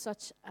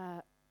Such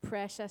a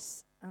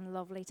precious and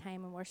lovely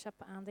time in worship.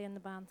 Andy and the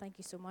band, thank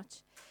you so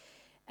much.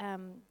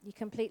 You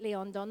completely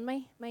undone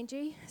me, mind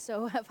you.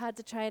 So I've had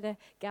to try to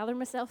gather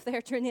myself there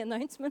during the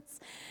announcements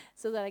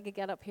so that I could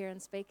get up here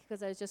and speak,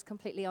 because I was just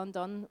completely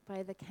undone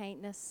by the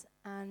kindness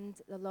and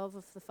the love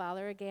of the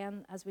Father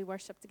again as we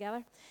worship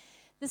together.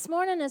 This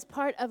morning, as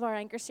part of our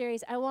Anchor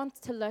series, I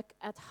want to look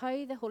at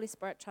how the Holy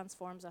Spirit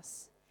transforms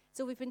us.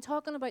 So we've been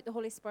talking about the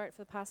Holy Spirit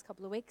for the past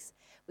couple of weeks.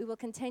 We will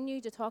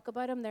continue to talk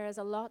about him. There is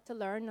a lot to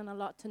learn and a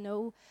lot to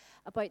know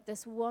about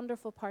this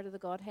wonderful part of the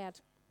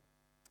Godhead.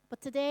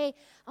 But today,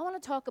 I want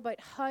to talk about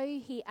how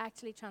he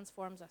actually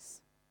transforms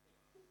us.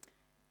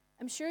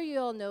 I'm sure you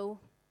all know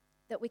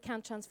that we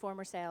can't transform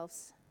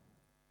ourselves.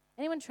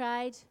 Anyone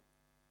tried?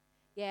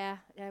 Yeah,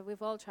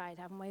 we've all tried,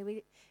 haven't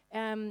we?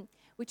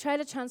 We try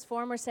to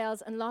transform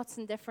ourselves in lots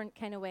and different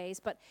kind of ways.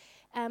 But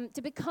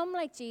to become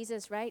like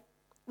Jesus, right?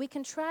 We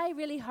can try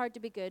really hard to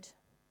be good,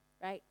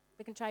 right?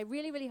 We can try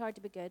really, really hard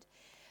to be good.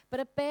 But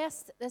at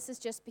best, this is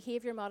just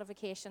behavior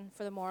modification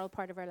for the moral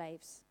part of our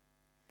lives.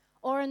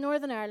 Or in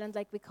Northern Ireland,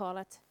 like we call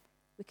it,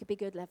 we could be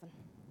good living,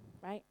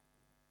 right?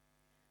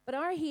 But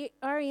our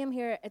aim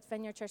here at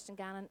Vineyard Church in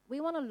Gannon,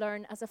 we want to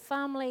learn as a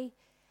family,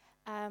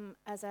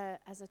 as a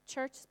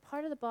church, as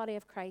part of the body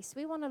of Christ,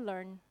 we want to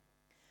learn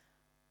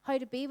how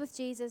to be with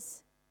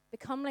Jesus,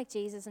 become like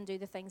Jesus, and do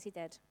the things he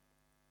did.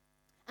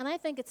 And I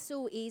think it's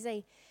so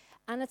easy.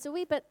 And it's a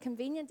wee bit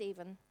convenient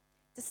even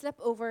to slip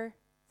over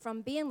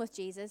from being with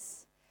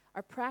Jesus,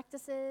 our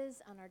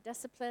practices and our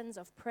disciplines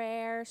of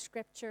prayer,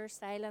 scripture,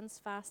 silence,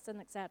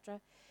 fasting,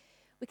 etc.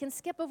 We can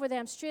skip over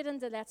them straight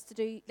into let's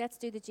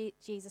do the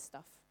Jesus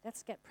stuff.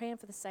 Let's get praying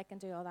for the sick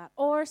and do all that.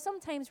 Or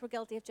sometimes we're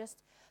guilty of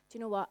just, do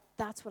you know what?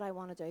 That's what I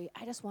want to do.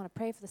 I just want to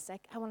pray for the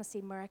sick. I want to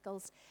see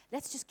miracles.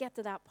 Let's just get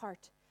to that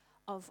part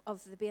of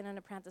the being an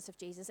apprentice of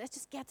Jesus. Let's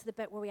just get to the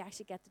bit where we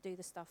actually get to do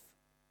the stuff.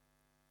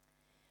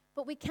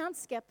 But we can't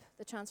skip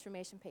the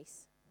transformation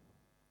piece.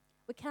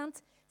 We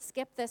can't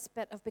skip this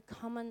bit of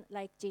becoming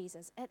like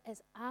Jesus. It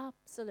is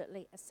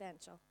absolutely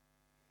essential.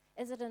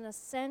 Is it an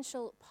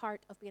essential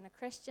part of being a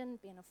Christian,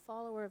 being a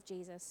follower of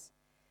Jesus?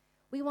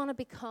 We want to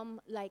become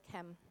like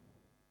him.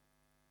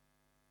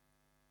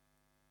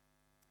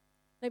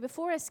 Now,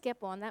 before I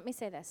skip on, let me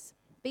say this.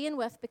 Being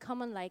with,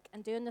 becoming like,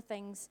 and doing the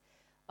things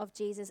of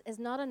Jesus is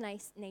not a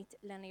nice, neat,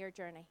 linear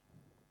journey.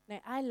 Now,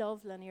 I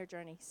love linear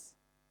journeys.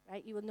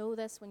 Right? You will know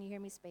this when you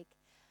hear me speak.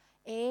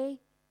 A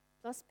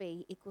plus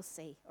B equals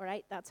C. All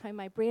right? That's how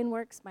my brain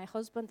works. My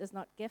husband is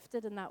not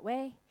gifted in that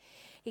way.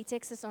 He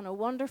takes us on a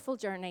wonderful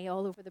journey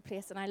all over the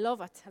place, and I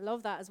love it. I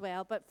love that as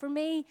well. But for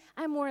me,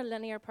 I'm more a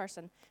linear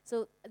person.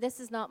 So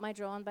this is not my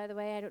drawing, by the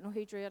way. I don't know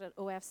who drew it at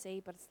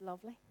OFC, but it's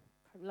lovely.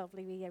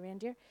 Lovely wee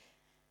reindeer.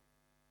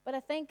 But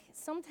I think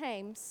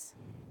sometimes,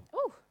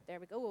 oh, there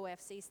we go,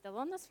 OFC still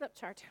on this flip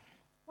chart.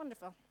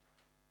 Wonderful.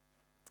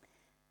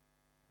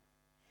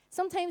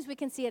 Sometimes we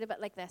can see it a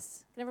bit like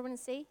this. Can everyone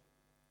see?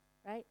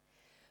 Right?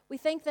 We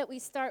think that we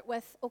start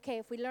with, okay,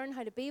 if we learn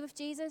how to be with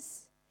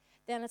Jesus,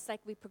 then it's like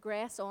we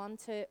progress on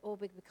to,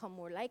 we become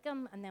more like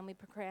him, and then we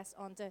progress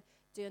on to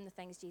doing the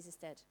things Jesus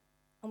did.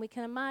 And we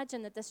can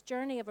imagine that this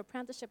journey of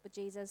apprenticeship with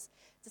Jesus,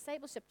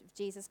 discipleship with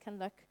Jesus, can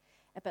look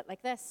a bit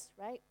like this,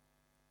 right?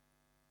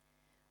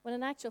 When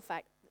in actual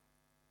fact,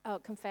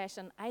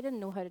 confession, I didn't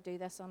know how to do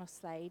this on a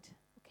slide,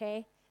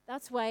 okay?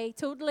 That's why,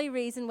 totally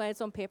reason why it's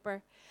on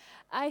paper.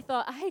 I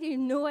thought, I had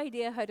no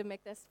idea how to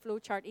make this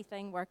flowcharty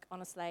thing work on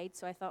a slide.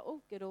 So I thought,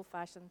 good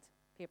old-fashioned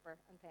paper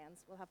and pens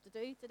we'll have to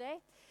do today.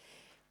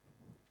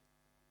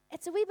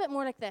 It's a wee bit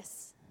more like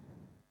this.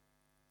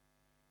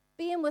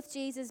 Being with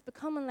Jesus,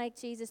 becoming like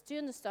Jesus,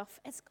 doing the stuff,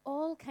 it's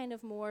all kind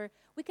of more,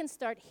 we can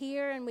start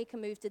here and we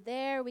can move to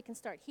there. We can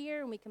start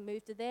here and we can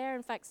move to there.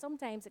 In fact,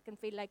 sometimes it can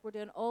feel like we're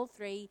doing all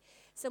three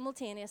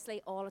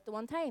simultaneously all at the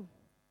one time.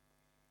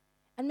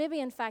 And maybe,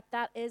 in fact,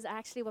 that is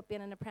actually what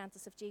being an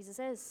apprentice of Jesus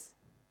is.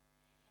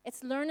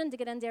 It's learning to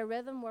get into a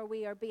rhythm where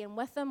we are being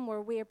with him,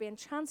 where we are being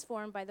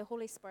transformed by the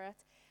Holy Spirit,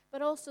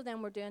 but also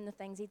then we're doing the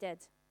things he did.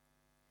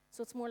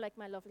 So it's more like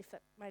my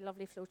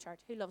lovely flow chart.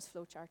 Who loves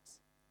flow charts?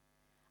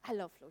 I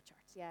love flow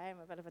charts. Yeah, I'm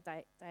a bit of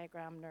a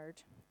diagram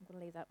nerd. I'm going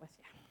to leave that with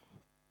you.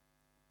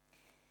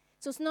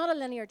 So it's not a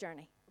linear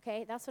journey,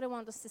 okay? That's what I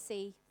want us to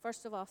see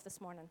first of all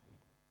this morning.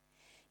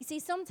 You see,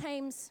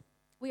 sometimes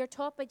we are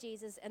taught by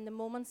Jesus in the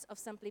moments of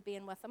simply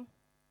being with him.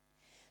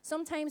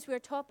 Sometimes we are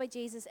taught by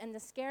Jesus in the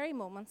scary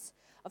moments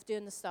of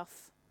doing the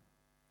stuff.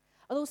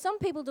 Although some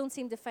people don't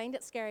seem to find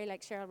it scary,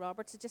 like Cheryl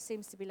Roberts, it just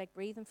seems to be like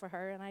breathing for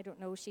her, and I don't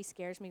know, she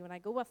scares me when I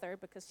go with her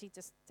because she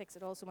just takes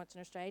it all so much in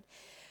her stride.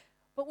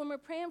 But when we're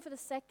praying for the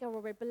sick, or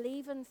when we're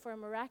believing for a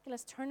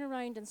miraculous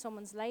turnaround in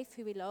someone's life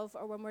who we love,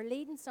 or when we're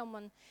leading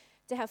someone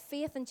to have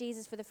faith in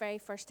Jesus for the very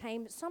first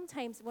time,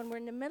 sometimes when we're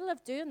in the middle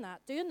of doing that,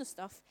 doing the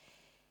stuff,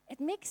 it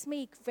makes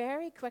me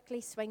very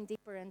quickly swing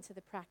deeper into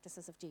the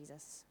practices of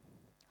Jesus.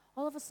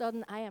 All of a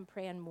sudden, I am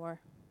praying more.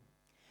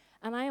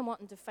 And I am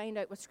wanting to find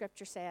out what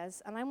Scripture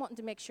says. And I'm wanting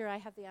to make sure I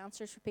have the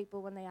answers for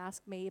people when they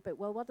ask me about,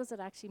 well, what does it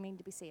actually mean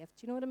to be saved?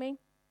 Do you know what I mean?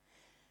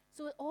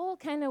 So it all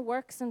kind of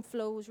works and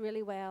flows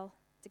really well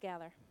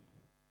together.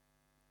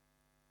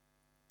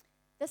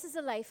 This is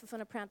the life of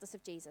an apprentice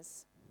of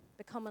Jesus.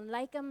 Becoming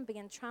like him,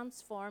 being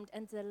transformed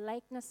into the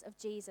likeness of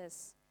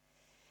Jesus,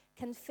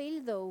 can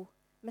feel, though,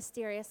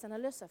 mysterious and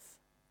elusive.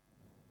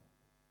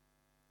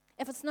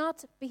 If it's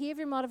not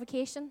behavior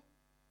modification,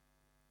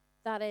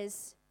 that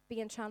is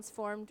being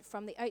transformed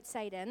from the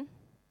outside in,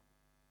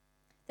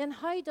 then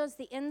how does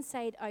the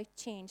inside out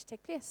change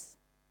take place?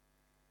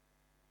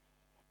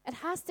 It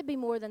has to be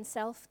more than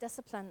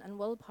self-discipline and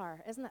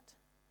willpower, isn't it?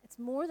 It's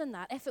more than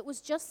that. If it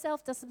was just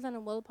self-discipline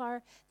and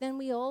willpower, then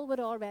we all would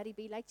already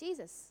be like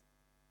Jesus.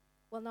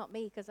 Well, not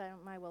me, because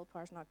my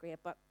willpower's not great,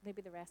 but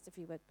maybe the rest of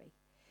you would be.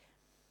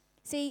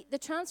 See, the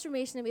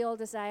transformation that we all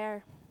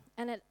desire,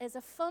 and it is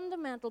a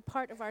fundamental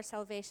part of our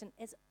salvation,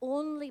 is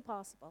only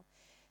possible.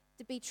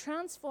 To be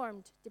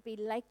transformed, to be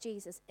like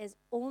Jesus, is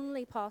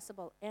only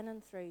possible in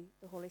and through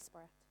the Holy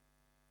Spirit.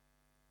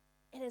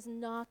 It is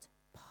not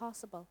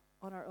possible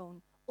on our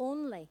own.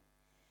 Only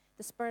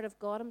the Spirit of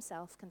God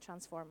himself can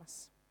transform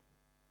us.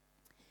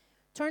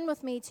 Turn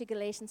with me to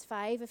Galatians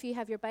 5. If you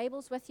have your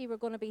Bibles with you, we're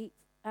going to be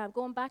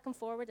going back and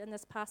forward in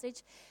this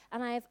passage.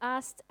 And I have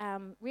asked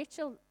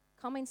Rachel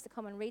Cummings to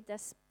come and read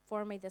this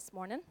for me this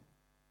morning.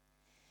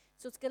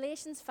 So it's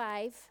Galatians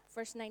 5,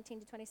 verse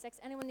 19 to 26.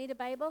 Anyone need a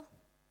Bible?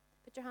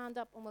 Put your hand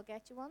up and we'll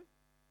get you one.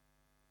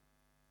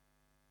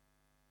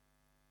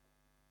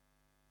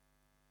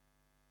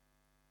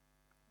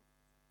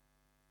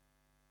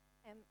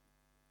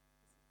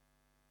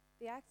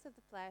 The acts of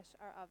the flesh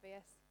are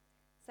obvious: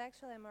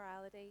 sexual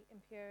immorality,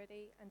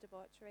 impurity and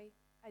debauchery,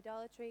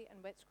 idolatry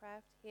and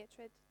witchcraft,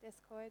 hatred,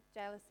 discord,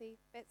 jealousy,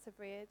 fits of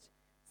rage,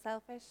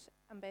 selfish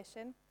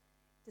ambition,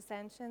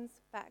 dissensions,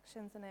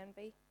 factions and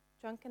envy,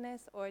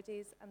 drunkenness,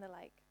 orgies and the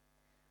like.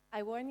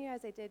 I warn you,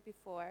 as I did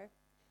before,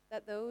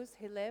 that those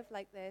who live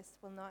like this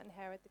will not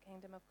inherit the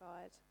kingdom of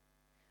God.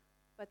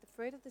 But the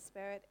fruit of the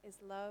Spirit is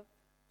love,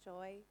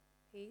 joy,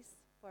 peace,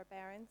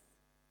 forbearance,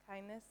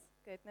 kindness,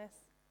 goodness,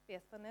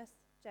 faithfulness,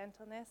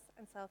 gentleness,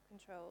 and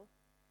self-control.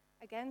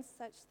 Against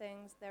such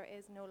things there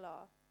is no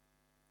law.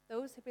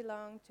 Those who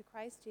belong to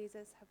Christ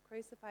Jesus have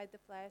crucified the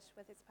flesh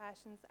with its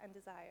passions and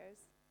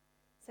desires.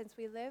 Since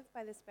we live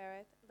by the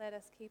Spirit, let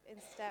us keep in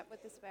step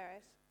with the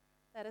Spirit.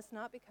 Let us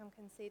not become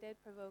conceited,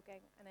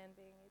 provoking, and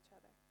envying each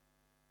other.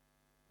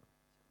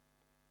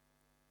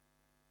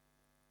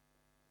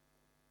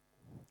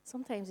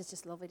 Sometimes it's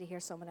just lovely to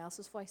hear someone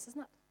else's voice,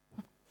 isn't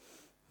it?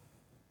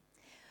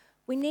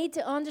 We need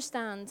to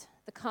understand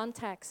the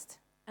context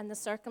and the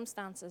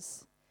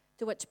circumstances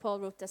to which Paul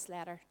wrote this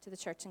letter to the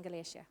church in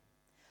Galatia.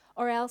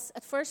 Or else,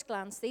 at first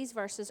glance, these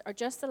verses are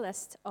just a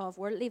list of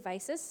worldly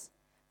vices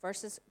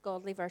versus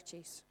godly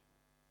virtues.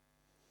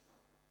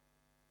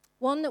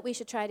 One that we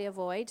should try to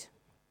avoid,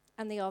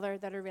 and the other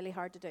that are really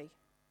hard to do,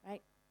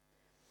 right?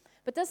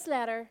 But this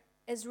letter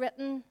is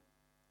written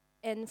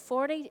in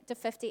 40 to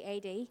 50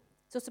 AD,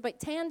 so it's about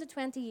 10 to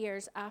 20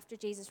 years after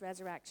Jesus'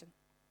 resurrection.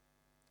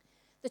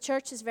 The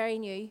church is very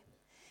new,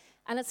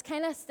 and it's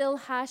kind of still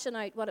hashing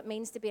out what it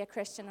means to be a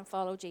Christian and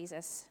follow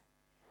Jesus.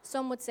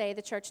 Some would say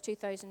the church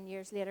 2,000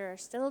 years later are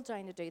still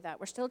trying to do that.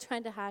 We're still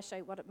trying to hash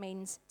out what it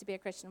means to be a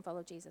Christian and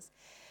follow Jesus.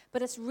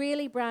 But it's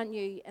really brand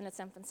new in its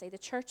infancy. The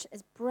church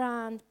is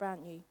brand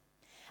new.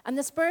 And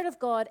the Spirit of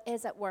God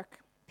is at work.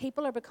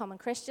 People are becoming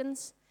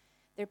Christians.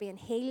 They're being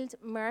healed.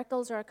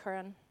 Miracles are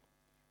occurring.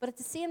 But at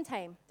the same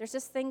time, there's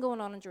this thing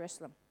going on in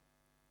Jerusalem.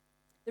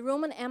 The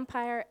Roman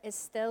Empire is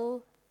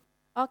still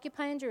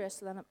occupying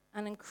Jerusalem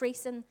and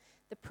increasing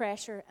the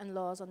pressure and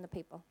laws on the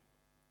people.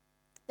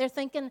 They're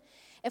thinking,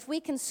 if we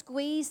can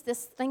squeeze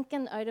this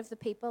thinking out of the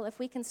people, if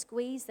we can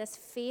squeeze this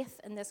faith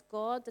in this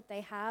God that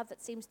they have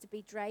that seems to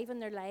be driving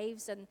their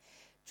lives and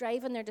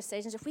driving their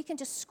decisions, if we can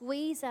just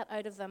squeeze that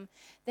out of them,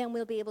 then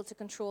we'll be able to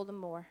control them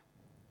more.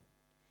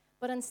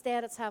 But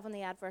instead, it's having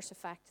the adverse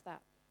effect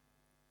that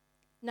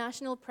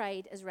national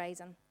pride is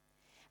rising,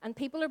 and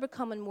people are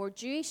becoming more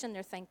Jewish in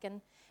their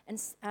thinking,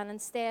 and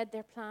instead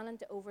they're planning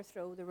to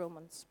overthrow the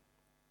Romans.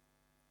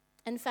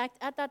 In fact,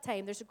 at that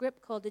time, there's a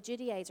group called the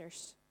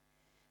Judaizers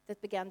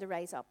that began to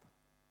rise up.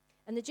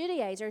 And the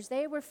Judaizers,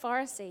 they were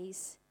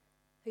Pharisees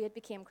who had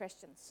become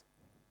Christians.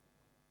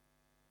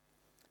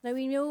 Now,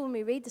 we know when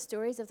we read the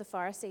stories of the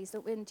Pharisees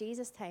that in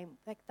Jesus' time,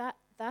 like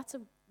that's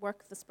a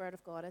work of the Spirit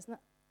of God, isn't it?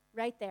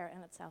 Right there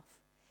in itself.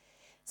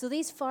 So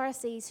these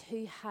Pharisees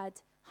who had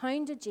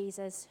hounded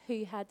Jesus,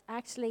 who had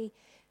actually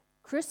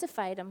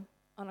crucified him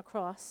on a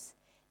cross,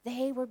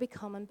 they were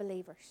becoming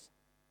believers.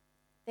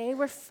 They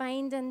were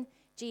finding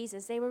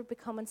Jesus. They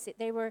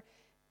were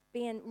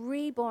being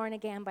reborn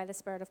again by the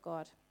Spirit of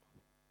God.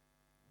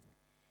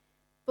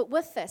 But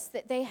with this,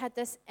 that they had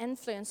this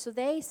influence. So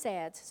they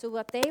said, so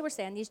what they were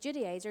saying, these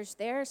Judaizers,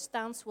 their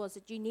stance was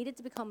that you needed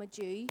to become a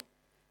Jew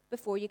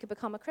before you could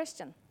become a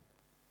Christian.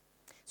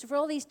 So for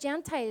all these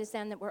Gentiles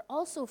then that were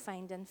also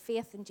finding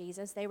faith in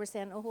Jesus, they were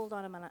saying, oh, hold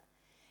on a minute.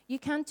 You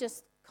can't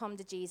just come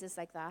to Jesus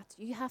like that.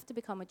 You have to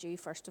become a Jew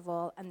first of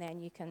all, and then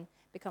you can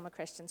become a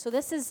Christian. So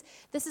this is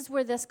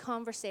where this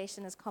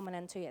conversation is coming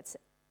into.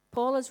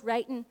 Paul is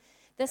writing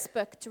this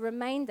book to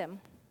remind them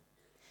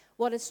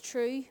what is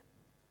true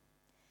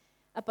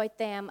about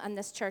them and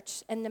this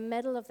church in the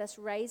middle of this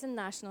rise in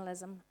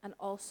nationalism and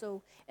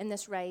also in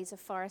this rise of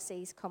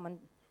Pharisees coming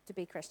to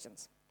be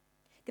Christians.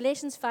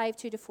 Galatians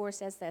 5:2-4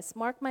 says this,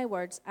 "Mark my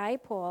words, I,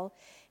 Paul,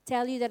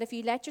 tell you that if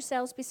you let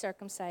yourselves be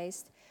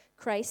circumcised,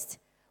 Christ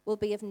will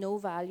be of no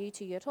value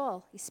to you at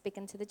all." He's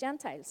speaking to the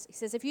Gentiles. He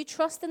says, if you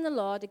trust in the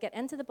law to get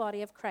into the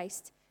body of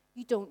Christ,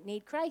 you don't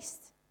need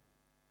Christ.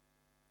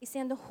 He's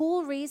saying the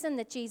whole reason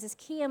that Jesus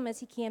came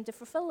is he came to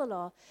fulfill the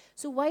law.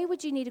 So why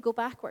would you need to go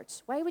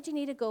backwards? Why would you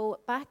need to go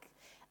back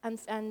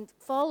and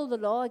follow the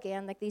law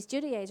again like these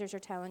Judaizers are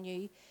telling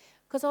you?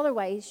 Because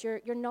otherwise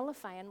you're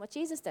nullifying what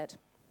Jesus did.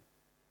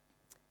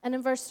 And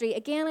in verse 3,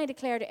 "Again I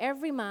declare to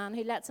every man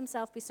who lets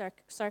himself be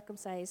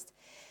circumcised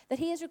that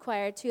he is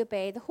required to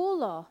obey the whole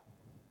law.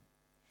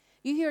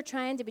 You who are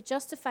trying to be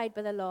justified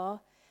by the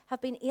law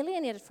have been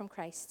alienated from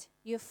Christ.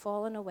 You have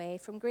fallen away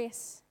from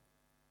grace."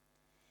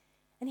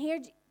 And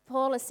here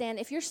Paul is saying,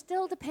 if you're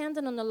still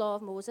dependent on the law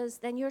of Moses,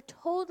 then you're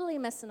totally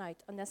missing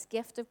out on this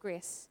gift of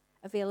grace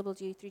available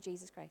to you through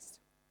Jesus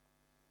Christ.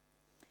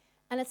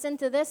 And it's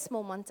into this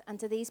moment and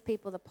to these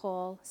people that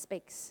Paul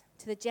speaks,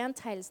 to the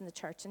Gentiles in the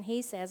church. And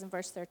he says in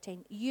verse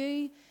 13,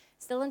 "You,"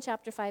 still in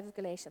chapter 5 of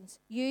Galatians,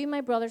 "you,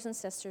 my brothers and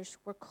sisters,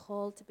 were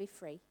called to be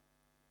free.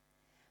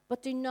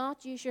 But do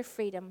not use your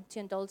freedom to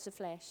indulge the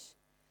flesh.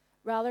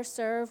 Rather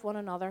serve one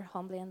another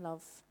humbly in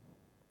love."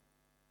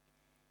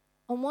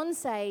 On one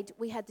side,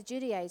 we had the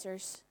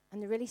Judaizers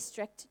and the really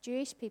strict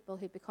Jewish people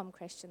who become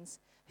Christians,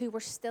 who were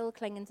still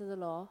clinging to the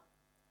law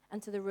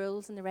and to the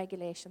rules and the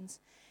regulations.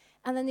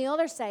 And on the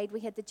other side, we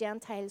had the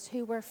Gentiles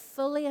who were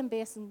fully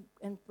embracing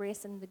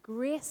the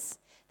grace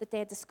that they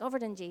had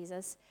discovered in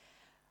Jesus,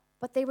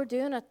 but they were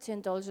doing it to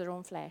indulge their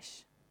own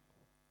flesh.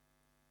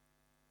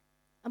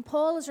 And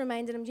Paul is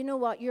reminding them, you know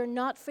what? You're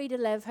not free to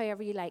live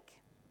however you like.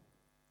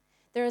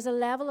 There is a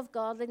level of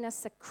godliness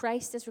that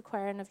Christ is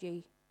requiring of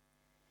you.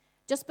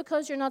 Just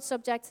because you're not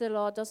subject to the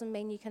law doesn't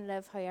mean you can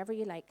live however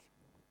you like.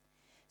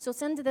 So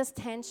it's into this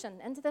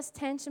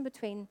tension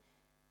between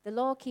the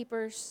law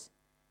keepers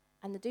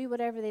and the do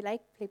whatever they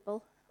like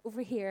people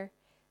over here,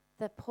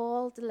 that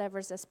Paul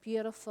delivers this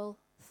beautiful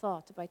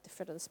thought about the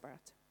fruit of the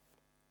Spirit.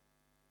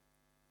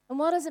 And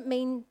what does it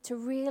mean to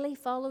really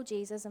follow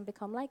Jesus and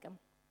become like him?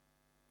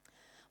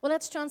 Well,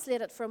 let's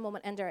translate it for a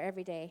moment into our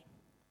everyday.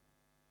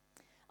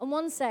 On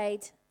one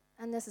side,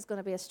 and this is going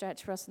to be a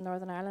stretch for us in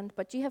Northern Ireland,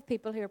 but you have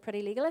people who are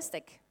pretty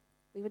legalistic.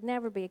 We would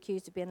never be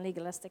accused of being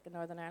legalistic in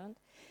Northern Ireland.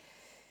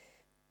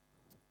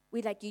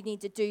 You need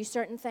to do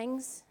certain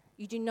things.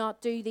 You do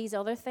not do these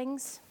other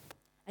things,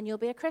 and you'll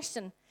be a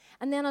Christian.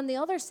 And then on the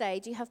other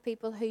side, you have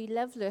people who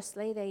live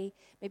loosely. They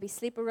maybe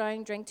sleep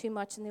around, drink too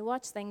much, and they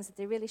watch things that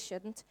they really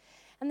shouldn't.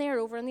 And they're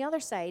over on the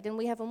other side. And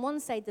we have on one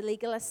side the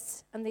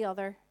legalists and the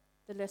other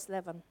the loose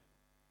living.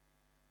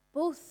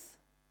 Both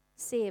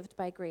saved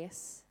by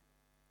grace.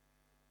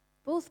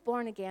 Both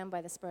born again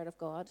by the Spirit of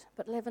God,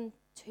 but living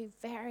two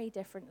very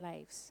different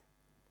lives.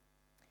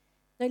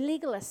 Now,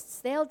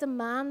 legalists, they'll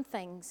demand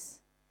things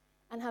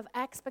and have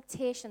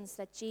expectations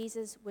that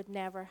Jesus would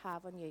never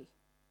have on you.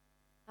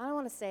 I don't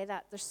want to say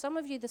that. There's some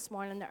of you this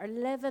morning that are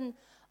living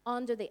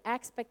under the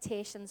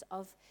expectations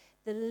of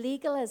the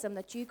legalism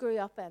that you grew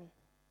up in.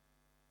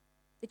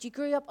 That you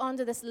grew up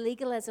under this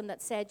legalism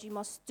that said you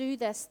must do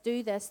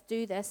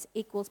this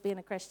equals being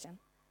a Christian.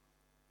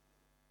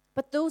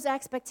 But those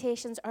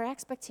expectations are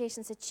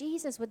expectations that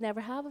Jesus would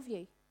never have of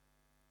you.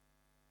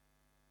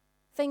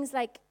 Things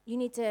like you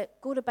need to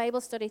go to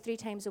Bible study 3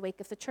 times a week.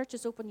 If the church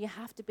is open, you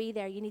have to be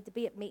there. You need to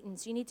be at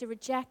meetings. You need to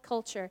reject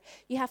culture.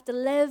 You have to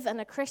live in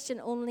a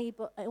Christian-only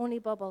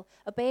bubble.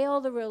 Obey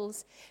all the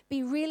rules.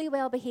 Be really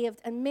well behaved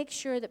and make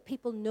sure that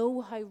people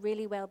know how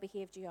really well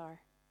behaved you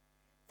are.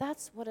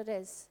 That's what it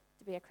is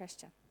to be a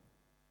Christian.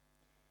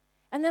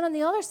 And then on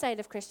the other side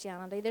of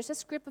Christianity, there's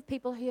this group of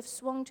people who have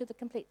swung to the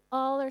complete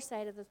other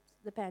side of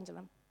the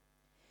pendulum,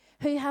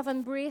 who have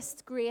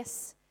embraced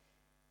grace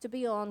to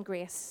beyond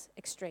grace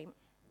extreme.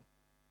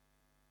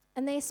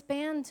 And they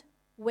spend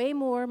way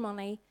more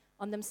money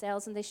on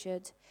themselves than they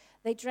should.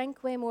 They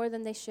drink way more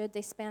than they should.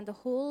 They spend a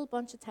whole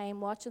bunch of time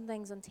watching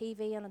things on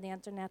TV and on the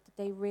internet that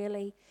they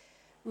really,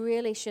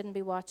 really shouldn't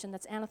be watching,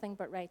 that's anything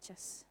but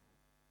righteous.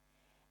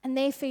 And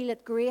they feel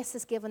that grace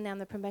has given them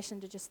the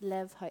permission to just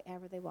live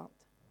however they want.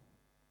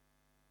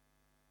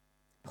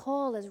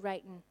 Paul is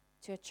writing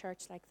to a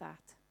church like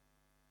that.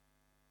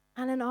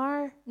 And in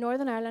our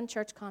Northern Ireland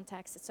church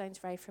context, it sounds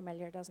very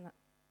familiar, doesn't it?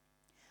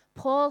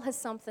 Paul has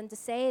something to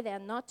say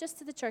then, not just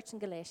to the church in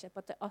Galatia,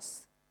 but to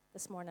us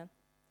this morning.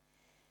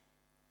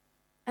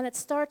 And it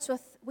starts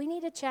with, we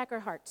need to check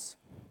our hearts.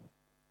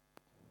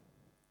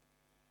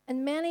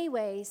 In many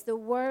ways, the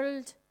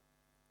world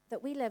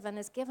that we live in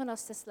has given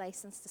us this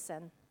license to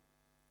sin.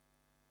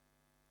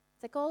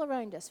 It's like all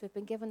around us, we've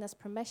been given this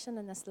permission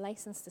and this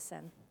license to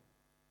sin.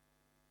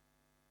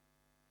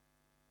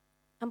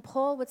 And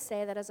Paul would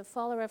say that as a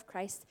follower of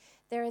Christ,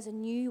 there is a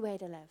new way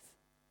to live.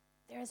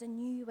 There is a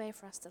new way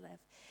for us to live.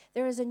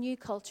 There is a new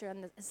culture,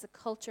 and it's the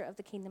culture of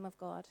the kingdom of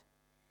God.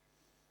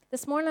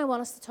 This morning, I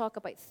want us to talk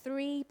about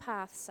 3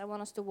 paths I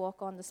want us to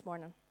walk on this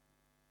morning.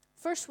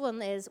 First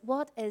one is,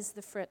 what is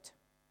the fruit?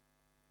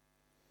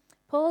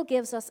 Paul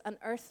gives us an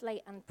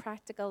earthly and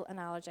practical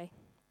analogy.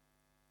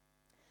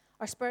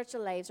 Our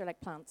spiritual lives are like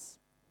plants.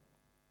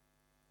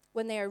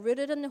 When they are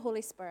rooted in the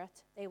Holy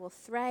Spirit, they will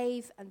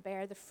thrive and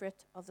bear the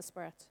fruit of the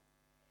Spirit.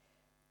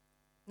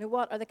 Now,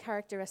 what are the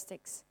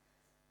characteristics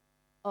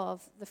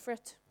of the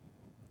fruit?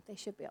 They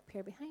should be up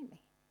here behind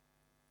me.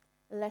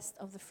 A list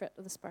of the fruit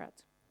of the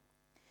Spirit.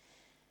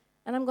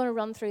 And I'm going to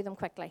run through them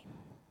quickly,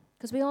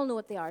 because we all know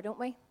what they are, don't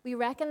we? We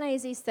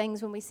recognize these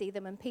things when we see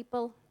them in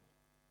people.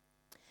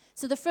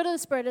 So the fruit of the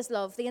Spirit is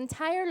love. The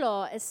entire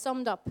law is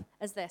summed up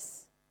as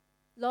this: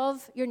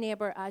 love your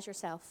neighbor as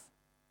yourself.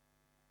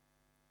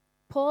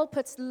 Paul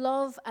puts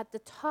love at the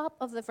top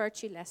of the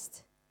virtue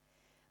list.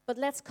 But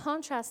let's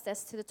contrast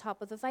this to the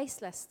top of the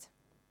vice list.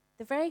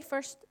 The very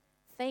first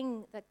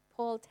thing that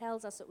Paul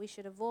tells us that we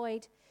should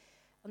avoid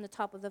on the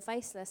top of the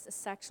vice list is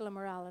sexual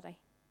immorality.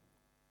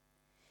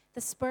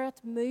 The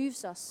Spirit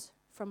moves us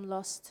from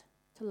lust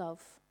to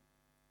love.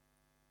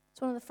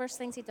 It's one of the first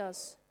things he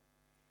does.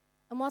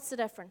 And what's the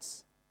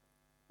difference?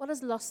 What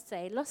does lust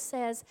say? Lust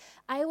says,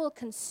 I will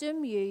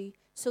consume you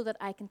so that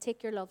I can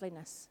take your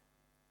loveliness.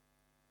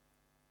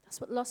 That's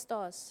what lust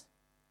does.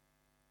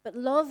 But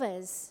love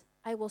is,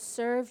 I will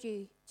serve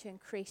you to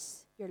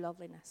increase your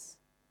loveliness.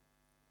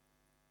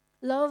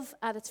 Love,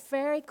 at its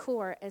very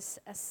core, is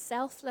a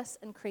selfless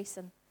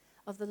increasing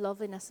of the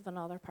loveliness of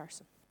another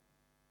person.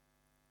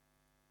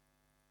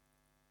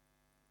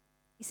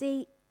 You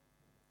see,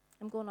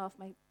 I'm going off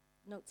my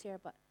notes here,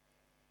 but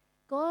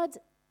God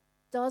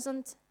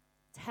doesn't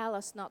tell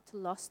us not to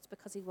lust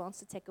because he wants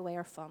to take away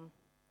our fun.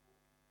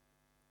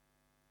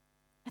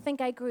 I think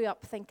I grew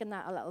up thinking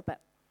that a little bit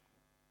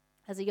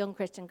as a young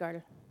Christian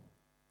girl.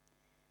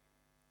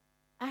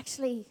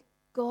 Actually,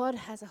 God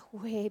has a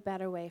way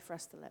better way for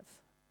us to live.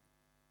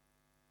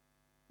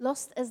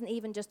 Lust isn't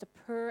even just a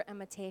poor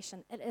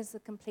imitation. It is the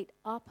complete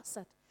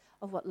opposite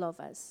of what love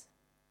is.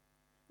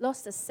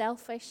 Lust is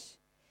selfish.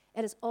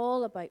 It is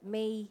all about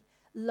me.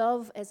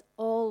 Love is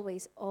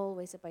always,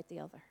 always about the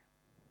other.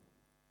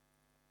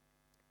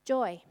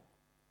 Joy.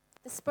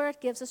 The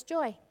Spirit gives us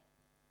joy.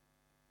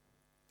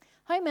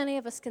 How many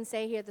of us can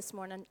say here this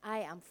morning, I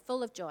am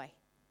full of joy?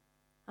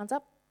 Hands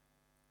up.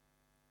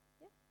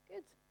 Yeah,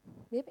 good.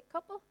 Maybe a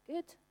couple.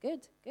 Good,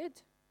 good,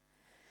 good.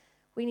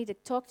 We need to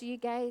talk to you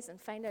guys and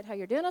find out how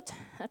you're doing it.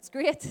 That's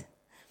great.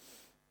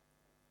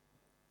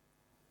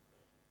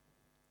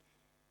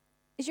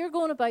 As you're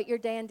going about your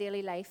day and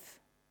daily life,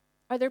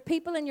 are there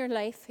people in your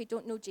life who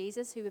don't know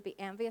Jesus who would be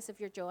envious of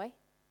your joy?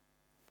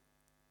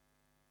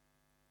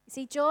 You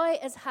see, joy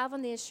is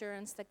having the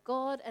assurance that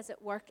God is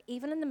at work,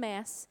 even in the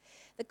mess,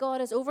 that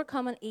God is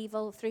overcoming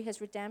evil through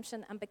his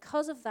redemption, and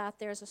because of that,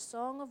 there's a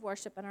song of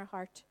worship in our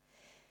heart,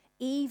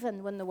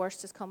 even when the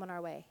worst is coming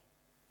our way.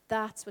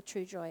 That's what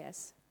true joy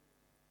is.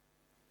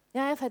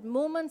 Now, I've had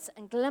moments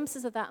and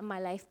glimpses of that in my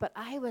life, but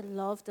I would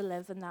love to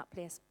live in that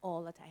place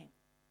all the time.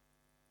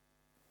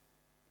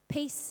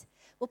 Peace.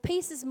 Well,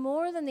 peace is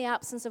more than the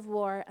absence of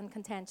war and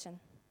contention.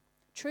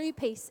 True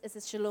peace is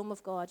the shalom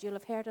of God. You'll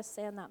have heard us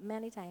saying that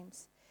many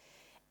times.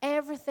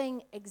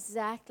 Everything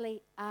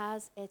exactly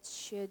as it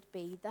should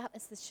be. That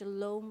is the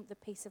shalom, the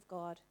peace of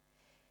God.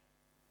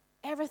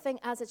 Everything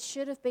as it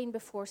should have been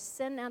before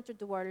sin entered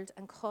the world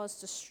and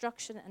caused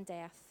destruction and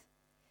death.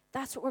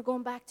 That's what we're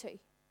going back to.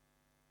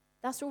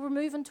 That's what we're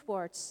moving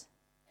towards.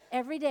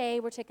 Every day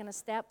we're taking a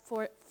step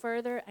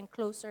further and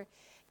closer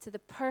to the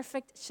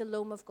perfect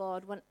shalom of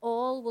God when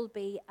all will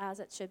be as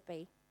it should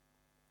be.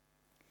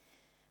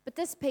 But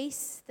this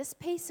peace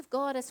of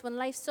God is when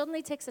life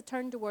suddenly takes a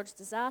turn towards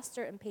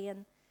disaster and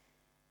pain.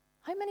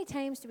 How many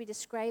times do we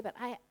describe it?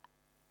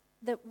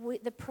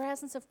 The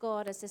presence of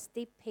God is this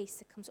deep peace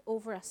that comes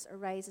over us or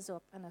rises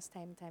up in us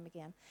time and time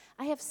again.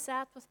 I have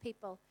sat with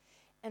people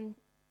in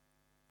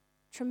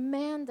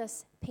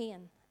tremendous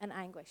pain and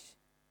anguish.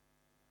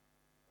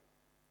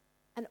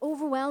 And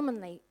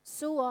overwhelmingly,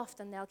 so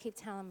often they'll keep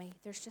telling me,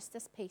 there's just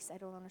this peace I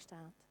don't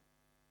understand.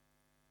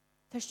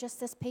 There's just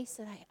this peace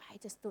that I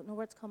just don't know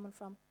where it's coming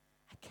from.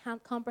 I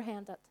can't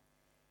comprehend it.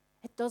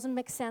 It doesn't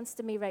make sense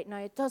to me right now.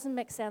 It doesn't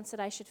make sense that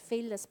I should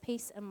feel this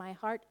peace in my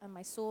heart and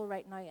my soul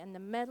right now in the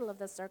middle of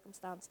this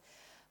circumstance.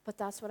 But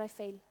that's what I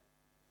feel.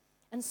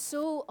 And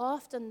so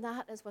often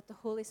that is what the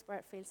Holy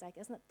Spirit feels like,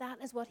 isn't it? That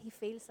is what he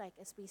feels like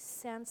as we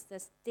sense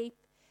this deep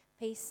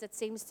peace that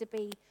seems to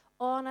be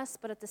on us,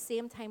 but at the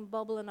same time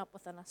bubbling up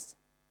within us.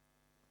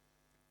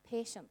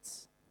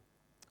 Patience.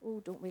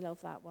 Oh, don't we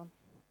love that one?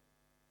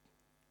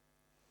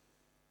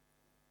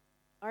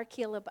 Our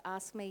Caleb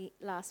asked me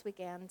last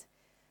weekend,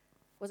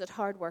 was it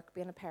hard work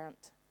being a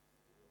parent?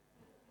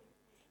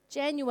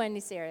 Genuinely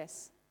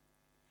serious.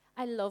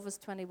 I love his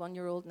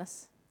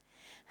 21-year-oldness.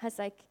 I was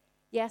like,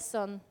 yes,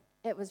 son,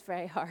 it was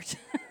very hard.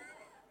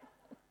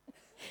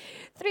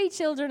 3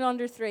 children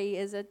under 3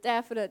 is a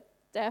definite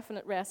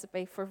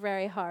recipe for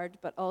very hard,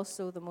 but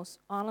also the most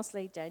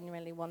honestly,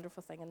 genuinely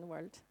wonderful thing in the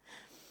world.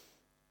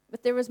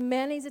 But there was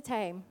many's a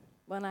time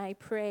when I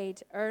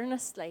prayed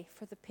earnestly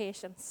for the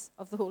patience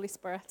of the Holy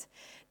Spirit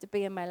to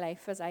be in my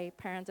life as I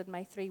parented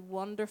my 3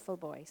 wonderful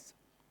boys.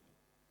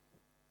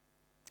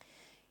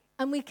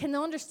 And we can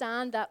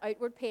understand that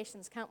outward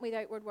patience, can't we? The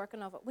outward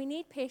working of it. We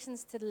need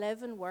patience to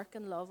live and work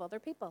and love other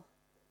people,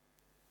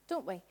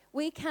 don't we?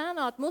 We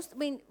cannot,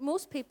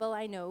 most people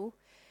I know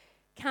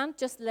can't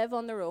just live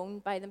on their own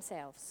by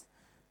themselves.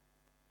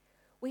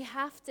 We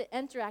have to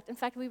interact. In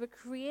fact, we were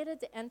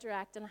created to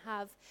interact and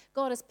have.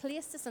 God has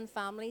placed us in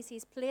families.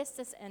 He's placed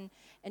us in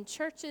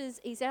churches.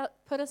 He's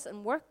put us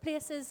in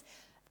workplaces.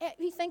 If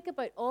you think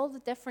about all the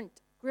different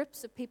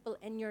groups of people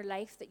in your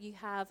life that you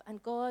have,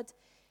 and God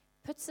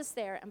puts us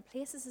there and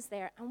places us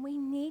there, and we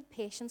need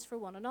patience for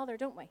one another,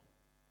 don't we?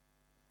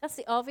 That's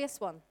the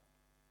obvious one.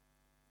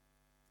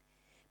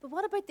 But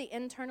what about the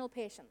internal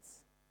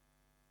patience?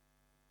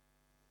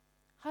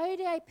 How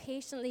do I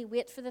patiently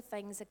wait for the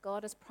things that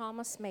God has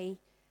promised me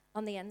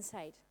on the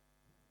inside?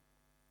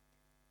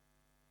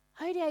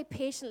 How do I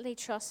patiently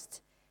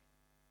trust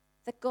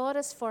that God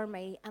is for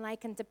me and I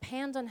can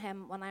depend on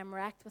Him when I'm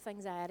racked with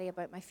anxiety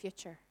about my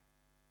future?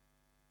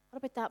 What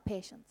about that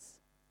patience?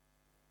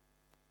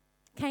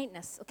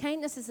 Kindness. Well,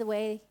 kindness is the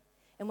way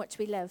in which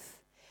we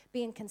live.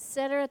 Being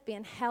considerate,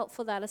 being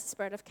helpful, that is the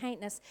spirit of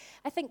kindness.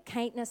 I think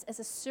kindness is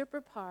a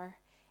superpower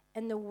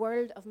in the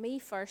world of me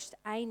first,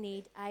 I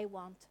need, I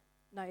want,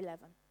 now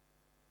living.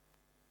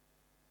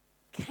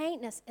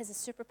 Kindness is a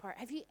superpower.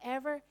 Have you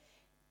ever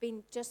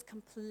been just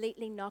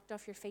completely knocked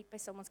off your feet by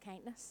someone's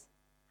kindness?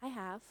 I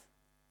have.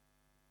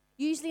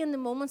 Usually in the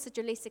moments that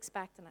you're least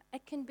expecting it.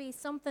 It can be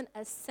something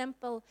as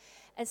simple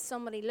as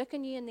somebody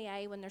looking you in the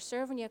eye when they're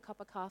serving you a cup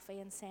of coffee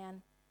and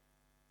saying,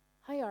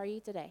 "How are you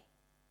today?"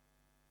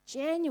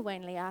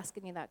 Genuinely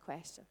asking you that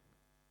question.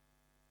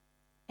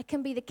 It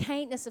can be the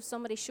kindness of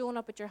somebody showing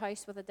up at your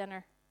house with a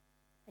dinner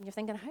and you're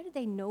thinking, how did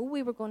they know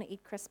we were going to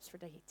eat crisps for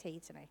tea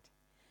tonight?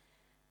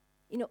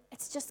 You know,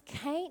 it's just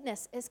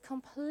kindness is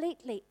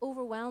completely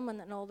overwhelming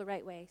in all the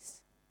right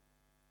ways.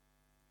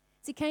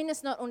 See,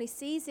 kindness not only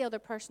sees the other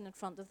person in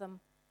front of them,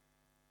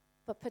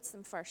 but puts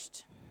them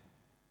first.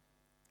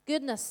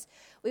 Goodness.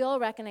 We all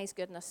recognize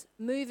goodness.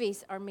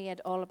 Movies are made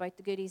all about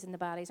the goodies and the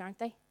baddies, aren't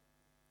they?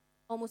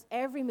 Almost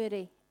every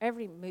movie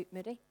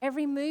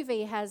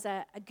has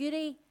a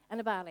goodie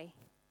and a baddie.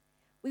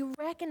 We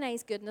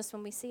recognize goodness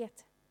when we see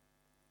it.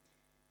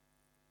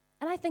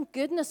 And I think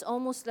goodness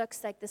almost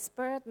looks like the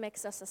Spirit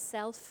makes us a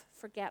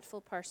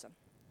self-forgetful person.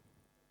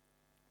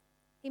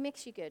 He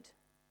makes you good.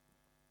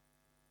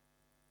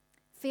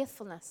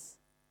 Faithfulness.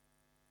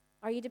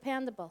 Are you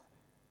dependable?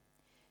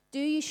 Do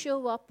you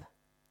show up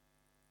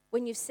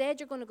when you've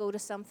said you're going to go to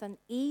something,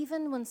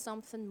 even when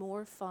something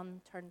more fun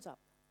turns up?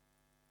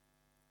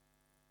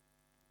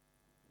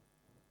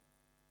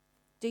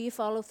 Do you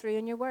follow through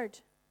on your word?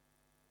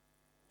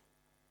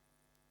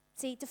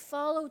 See, to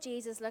follow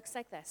Jesus looks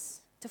like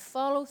this. To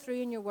follow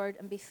through in your word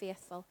and be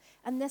faithful.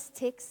 And this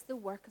takes the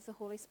work of the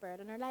Holy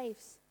Spirit in our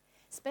lives.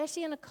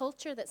 Especially in a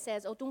culture that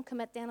says, oh, don't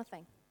commit to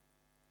anything.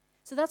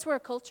 So that's where our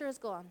culture has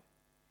gone.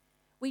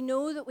 We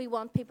know that we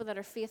want people that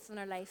are faithful in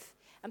our life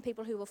and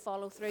people who will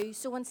follow through.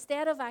 So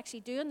instead of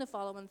actually doing the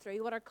following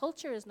through, what our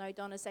culture has now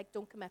done is like,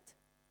 don't commit.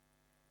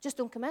 Just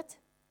don't commit.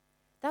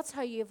 That's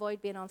how you avoid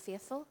being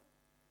unfaithful.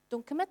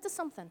 Don't commit to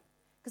something.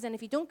 Because then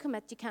if you don't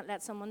commit, you can't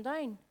let someone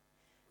down.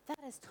 That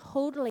is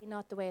totally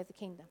not the way of the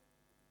kingdom.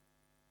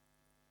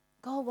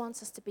 God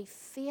wants us to be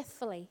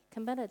faithfully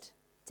committed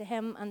to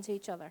Him and to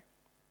each other.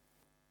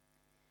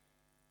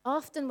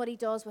 Often what He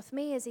does with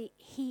me is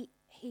He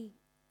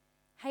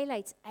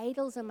highlights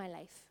idols in my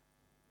life.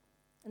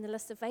 In the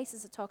list of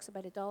vices, it talks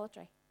about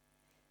idolatry.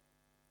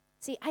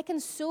 See, I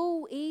can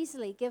so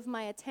easily give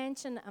my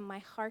attention and my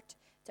heart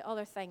to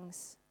other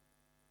things.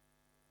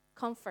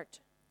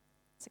 Comfort,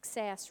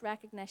 success,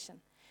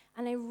 recognition.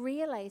 And I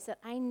realize that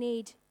I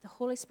need the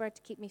Holy Spirit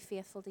to keep me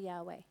faithful to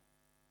Yahweh.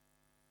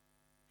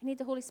 I need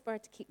the Holy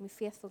Spirit to keep me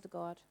faithful to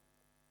God.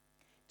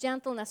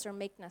 Gentleness or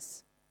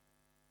meekness.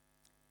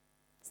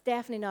 It's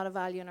definitely not a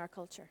value in our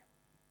culture.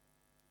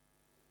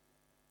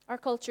 Our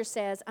culture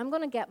says, I'm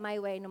going to get my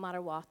way no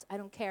matter what. I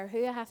don't care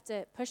who I have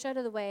to push out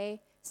of the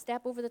way,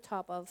 step over the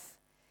top of.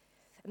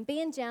 And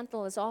being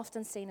gentle is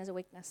often seen as a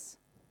weakness.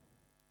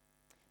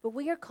 But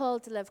we are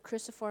called to live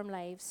cruciform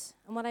lives.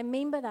 And what I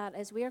mean by that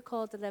is we are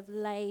called to live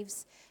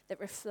lives that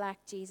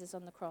reflect Jesus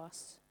on the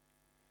cross.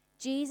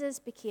 Jesus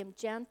became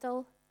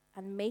gentle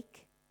and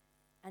meek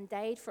and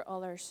died for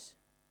others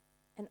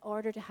in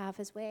order to have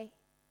His way.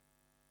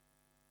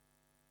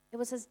 It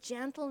was His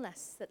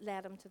gentleness that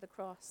led Him to the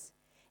cross.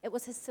 It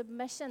was His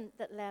submission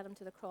that led Him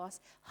to the cross.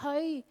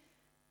 How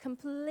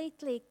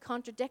completely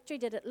contradictory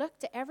did it look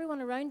to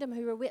everyone around Him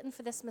who were waiting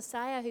for this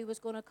Messiah who was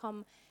going to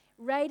come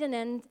riding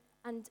in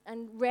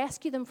and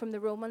rescue them from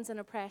the Romans and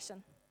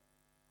oppression.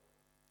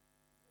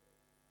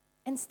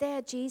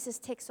 Instead, Jesus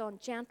takes on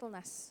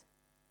gentleness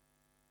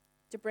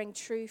to bring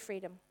true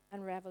freedom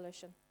and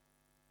revolution.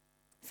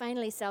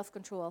 Finally,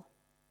 self-control.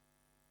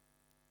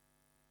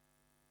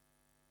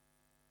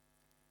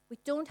 We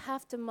don't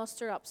have to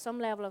muster up some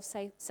level of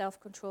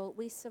self-control.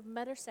 We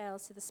submit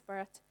ourselves to the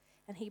Spirit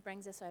and he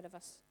brings this out of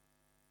us.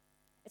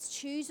 It's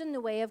choosing the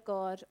way of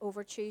God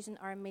over choosing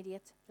our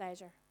immediate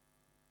pleasure.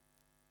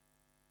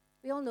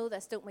 We all know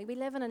this, don't we? We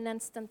live in an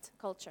instant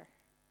culture.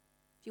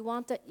 If you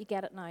want it, you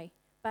get it now.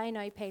 Buy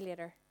now, pay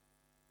later.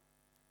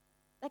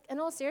 Like, in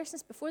all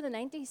seriousness, before the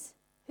 90s,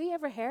 who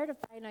ever heard of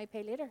buy now,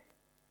 pay later?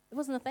 It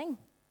wasn't a thing.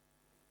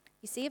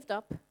 You saved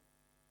up,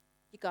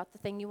 you got the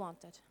thing you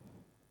wanted.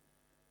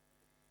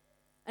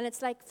 And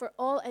it's like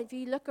if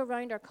you look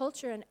around our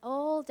culture in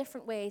all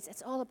different ways,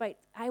 it's all about,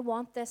 I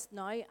want this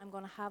now, I'm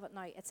going to have it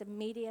now. It's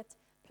immediate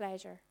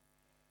pleasure.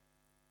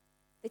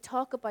 They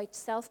talk about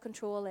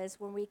self-control is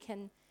when we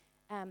can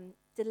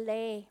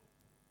delay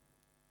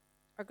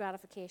our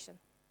gratification.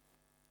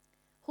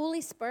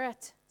 Holy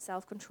Spirit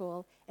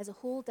self-control is a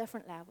whole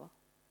different level.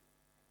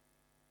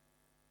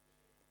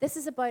 This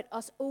is about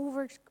us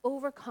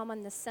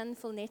overcoming the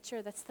sinful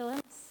nature that's still in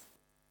us.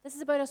 This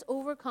is about us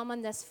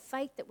overcoming this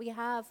fight that we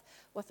have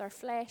with our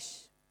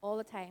flesh all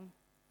the time.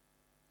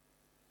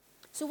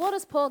 So what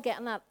is Paul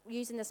getting at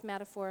using this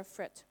metaphor of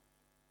fruit?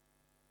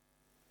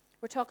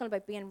 We're talking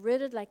about being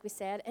rooted, like we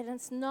said, and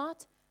it's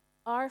not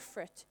our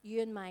fruit,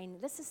 you and mine.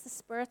 This is the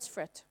Spirit's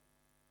fruit.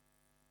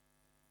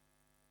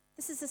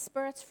 This is the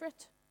Spirit's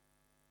fruit.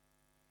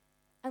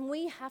 And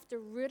we have to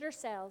root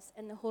ourselves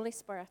in the Holy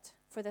Spirit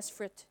for this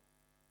fruit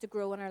to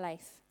grow in our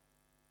life.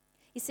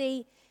 You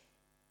see,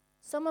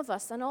 some of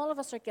us, and all of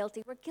us are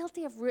guilty, we're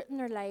guilty of rooting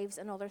our lives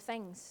in other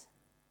things.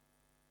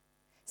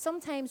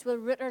 Sometimes we'll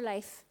root our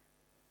life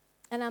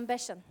in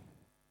ambition.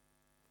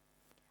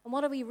 And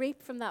what do we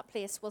reap from that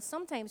place? Well,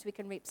 sometimes we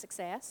can reap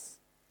success.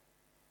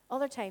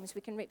 Other times we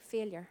can reap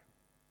failure.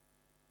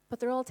 But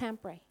they're all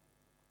temporary.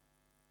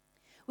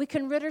 We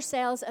can root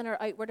ourselves in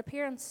our outward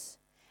appearance.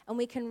 And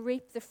we can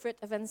reap the fruit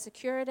of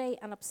insecurity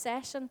and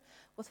obsession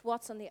with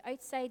what's on the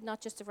outside,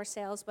 not just of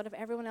ourselves, but of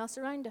everyone else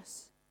around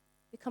us.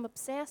 We become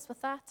obsessed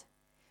with that.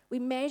 We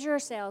measure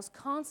ourselves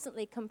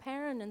constantly,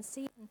 comparing and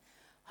seeing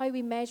how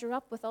we measure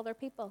up with other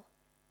people.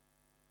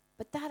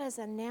 But that is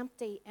an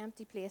empty,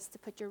 empty place to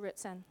put your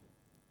roots in.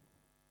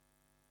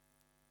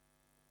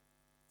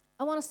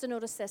 I want us to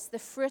notice this. The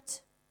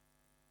fruit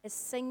is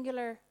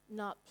singular,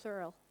 not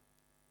plural.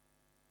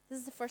 This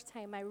is the first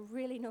time I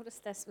really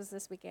noticed this was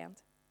this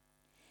weekend.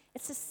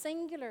 It's a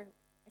singular.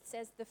 It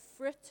says the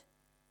fruit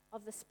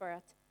of the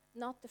Spirit,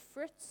 not the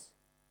fruits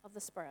of the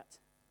Spirit.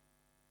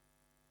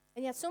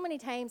 And yet so many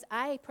times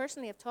I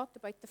personally have talked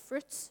about the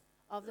fruits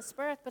of the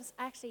Spirit, but it's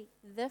actually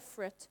the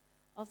fruit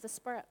of the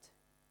Spirit.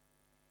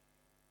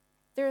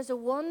 There is a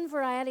one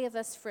variety of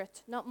this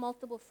fruit, not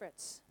multiple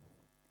fruits.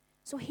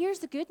 So here's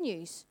the good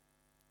news.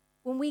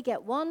 When we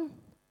get one,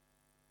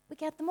 we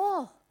get them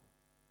all.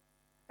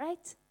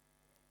 Right?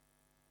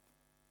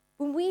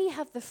 When we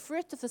have the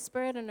fruit of the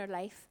Spirit in our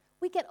life,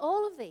 we get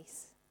all of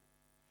these.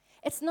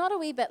 It's not a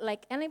wee bit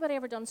like, anybody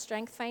ever done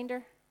Strength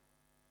Finder?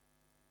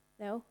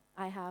 No?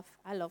 I have.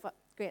 I love it.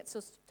 Great.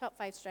 So top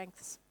 5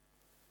 strengths.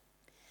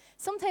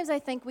 Sometimes I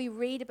think we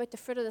read about the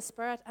fruit of the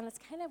Spirit, and it's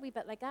kind of a wee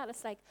bit like that.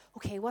 It's like,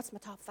 okay, what's my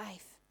top 5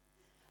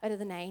 out of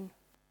the 9?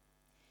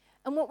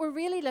 And what we're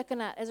really looking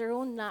at is our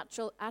own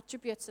natural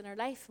attributes in our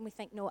life. And we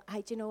think, no,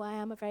 I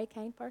am a very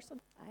kind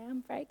person. I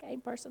am a very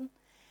kind person.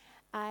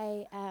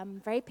 I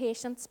am very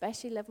patient,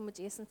 especially living with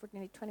Jason for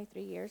nearly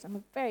 23 years. I'm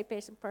a very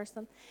patient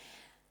person.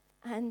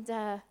 And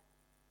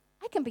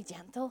I can be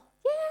gentle.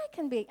 Yeah, I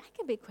can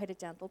be quite a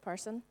gentle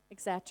person,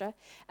 etc.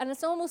 And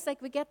it's almost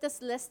like we get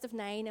this list of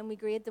 9 and we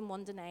grade them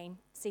 1 to 9,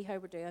 see how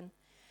we're doing.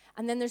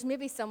 And then there's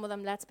maybe some of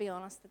them, let's be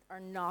honest, that are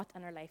not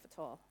in our life at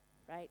all,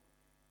 right?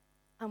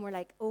 And we're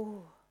like,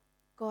 oh,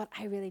 God,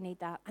 I really need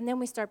that. And then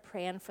we start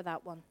praying for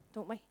that one,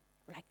 don't we?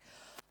 We're like,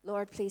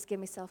 Lord, please give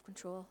me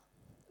self-control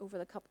over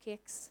the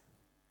cupcakes.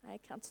 I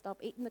can't stop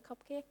eating the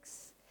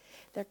cupcakes.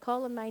 They're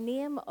calling my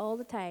name all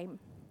the time.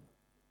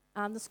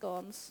 And the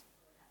scones.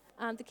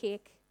 And the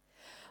cake.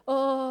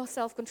 Oh,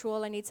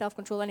 self-control, I need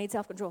self-control, I need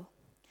self-control.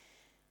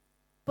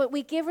 But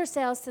we give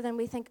ourselves to them,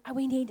 we think, oh,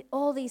 we need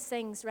all these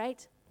things,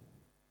 right?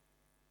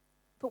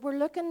 But we're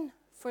looking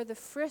for the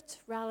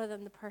fruit rather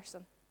than the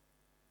person.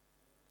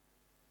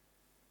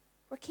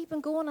 We're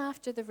keeping going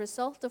after the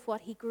result of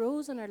what he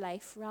grows in our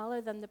life rather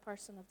than the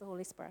person of the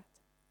Holy Spirit.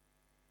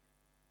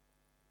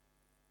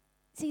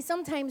 See,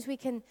 sometimes we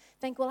can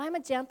think, well, I'm a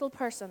gentle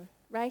person,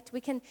 right?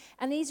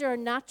 And these are our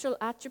natural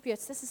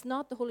attributes. This is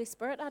not the Holy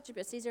Spirit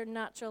attributes. These are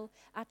natural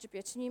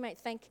attributes. And you might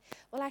think,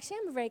 well, actually,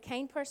 I'm a very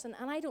kind person,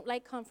 and I don't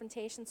like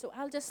confrontation, so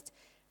I'll just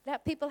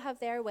let people have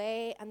their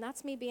way, and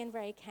that's me being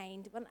very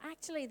kind. When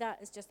actually, that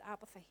is just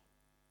apathy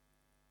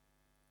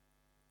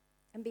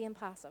and being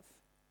passive.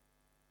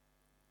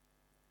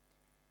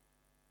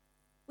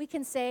 We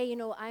can say,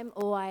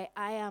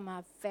 I am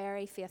a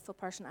very faithful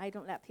person. I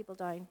don't let people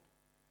down.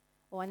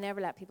 Oh, I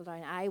never let people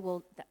down. I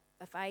will,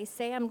 if I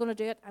say I'm going to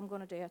do it, I'm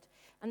going to do it.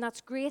 And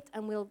that's great,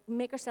 and we'll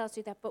make ourselves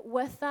do that. But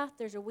with that,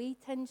 there's a wee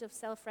tinge of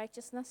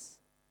self-righteousness.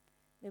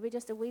 Maybe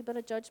just a wee bit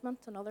of judgment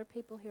on other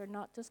people who are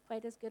not just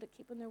quite as good at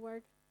keeping their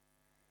word.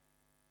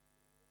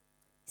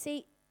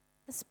 See,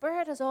 the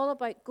Spirit is all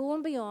about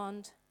going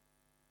beyond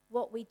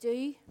what we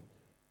do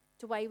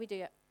to why we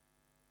do it.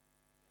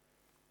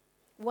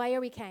 Why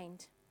are we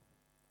kind?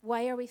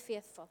 Why are we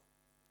faithful?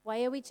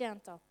 Why are we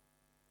gentle?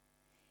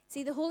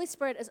 See, the Holy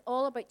Spirit is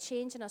all about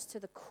changing us to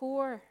the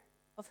core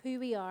of who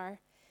we are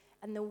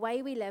and the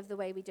way we live the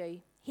way we do.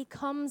 He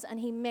comes and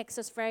he makes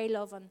us very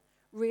loving,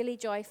 really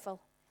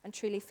joyful, and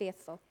truly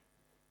faithful.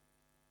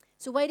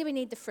 So why do we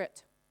need the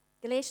fruit?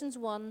 Galatians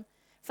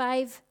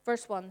 5,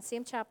 verse 1,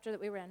 same chapter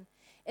that we were in.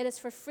 It is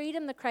for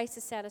freedom that Christ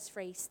has set us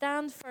free.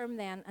 Stand firm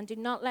then, and do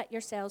not let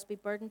yourselves be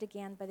burdened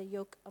again by the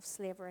yoke of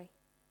slavery.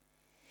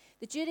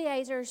 The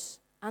Judaizers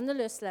and the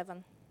loose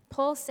living,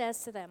 Paul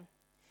says to them,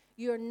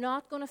 you're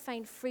not going to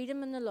find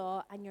freedom in the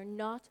law, and you're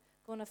not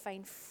going to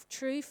find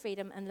true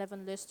freedom in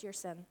living loose to your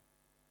sin.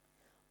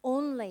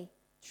 Only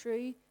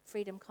true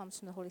freedom comes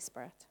from the Holy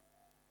Spirit.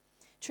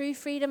 True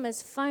freedom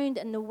is found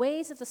in the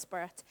ways of the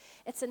Spirit.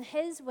 It's in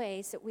his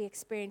ways that we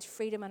experience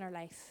freedom in our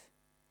life.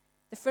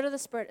 The fruit of the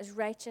Spirit is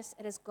righteous,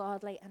 it is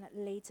godly, and it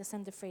leads us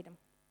into freedom.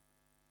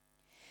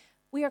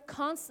 We are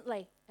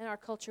constantly, in our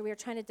culture, we are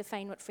trying to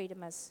define what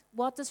freedom is.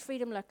 What does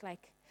freedom look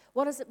like?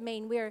 What does it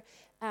mean?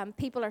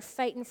 People are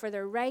fighting for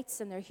their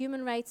rights and their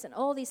human rights and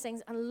all these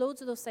things, and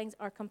loads of those things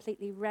are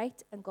completely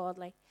right and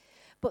godly.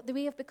 But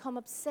we have become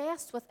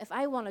obsessed with, if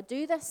I want to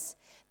do this,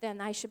 then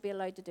I should be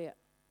allowed to do it.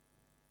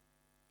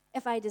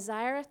 If I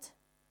desire it,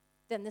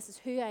 then this is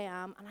who I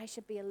am, and I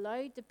should be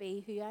allowed to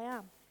be who I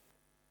am.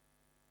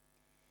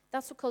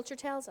 That's what culture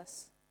tells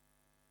us.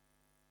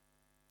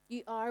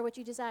 You are what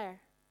you desire.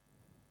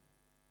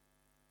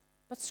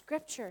 But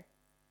Scripture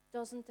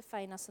doesn't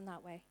define us in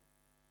that way.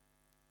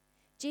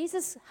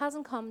 Jesus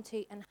hasn't come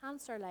to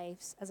enhance our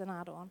lives as an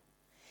add-on.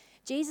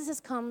 Jesus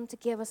has come to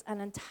give us an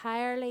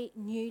entirely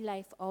new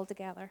life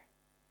altogether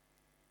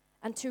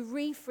and to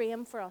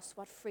reframe for us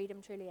what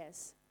freedom truly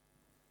is.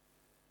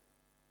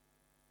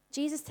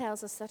 Jesus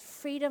tells us that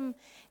freedom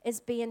is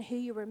being who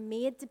you were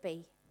made to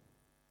be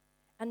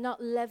and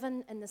not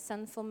living in the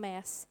sinful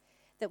mess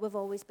that we've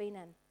always been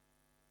in.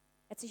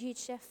 It's a huge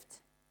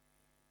shift.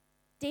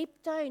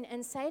 Deep down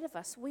inside of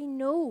us, we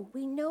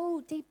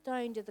know deep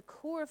down to the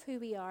core of who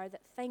we are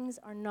that things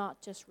are not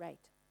just right,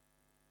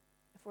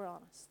 if we're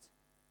honest.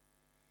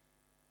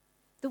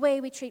 The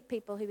way we treat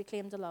people who we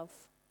claim to love,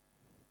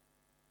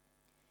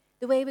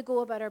 the way we go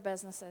about our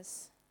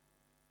businesses,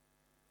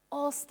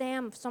 all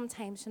stem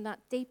sometimes from that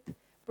deep,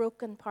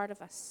 broken part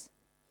of us.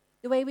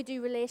 The way we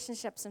do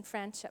relationships and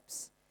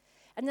friendships.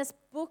 And this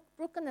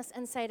brokenness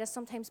inside us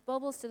sometimes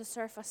bubbles to the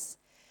surface,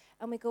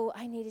 and we go,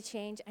 I need to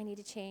change, I need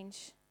to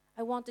change.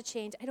 I want to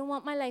change. I don't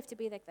want my life to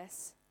be like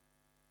this.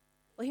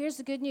 Well, here's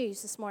the good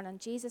news this morning.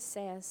 Jesus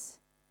says,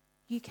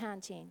 you can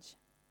change.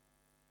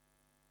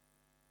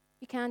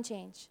 You can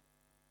change.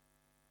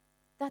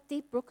 That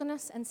deep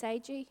brokenness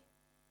inside you,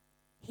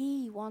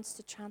 he wants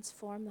to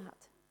transform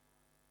that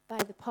by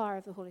the power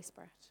of the Holy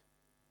Spirit.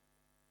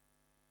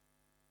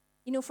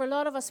 You know, for a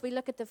lot of us, we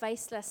look at the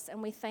vice list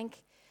and we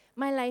think,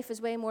 my life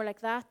is way more like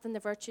that than the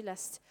virtue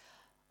list.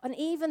 And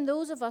even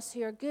those of us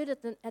who are good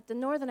at the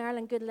Northern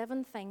Ireland good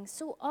living thing,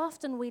 so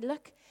often we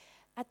look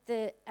at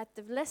the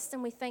list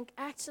and we think,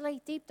 actually,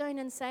 deep down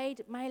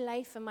inside, my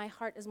life and my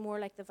heart is more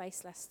like the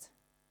vice list.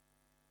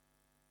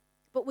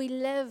 But we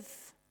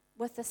live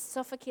with the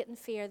suffocating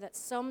fear that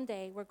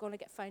someday we're going to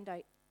get found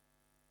out.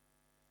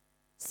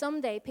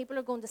 Someday people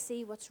are going to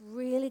see what's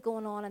really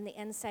going on the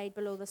inside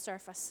below the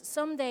surface.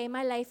 Someday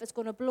my life is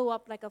going to blow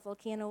up like a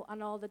volcano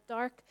and all the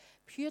dark,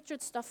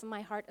 putrid stuff in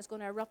my heart is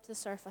going to erupt to the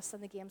surface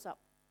and the game's up.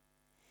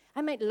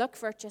 I might look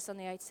virtuous on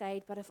the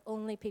outside, but if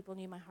only people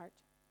knew my heart.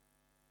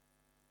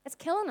 It's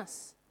killing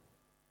us.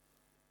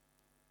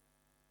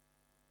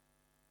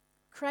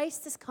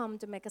 Christ has come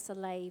to make us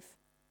alive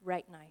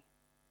right now.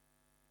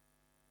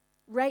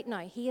 Right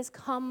now, he has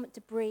come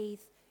to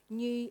breathe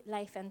new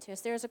life into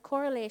us. There's a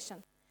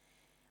correlation.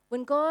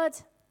 When God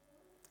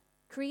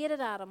created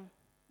Adam,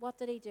 what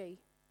did he do?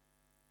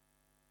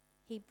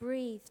 He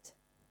breathed.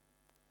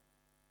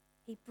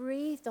 He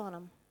breathed on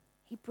him.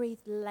 He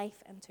breathed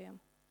life into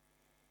him.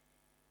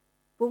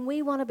 When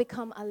we want to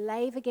become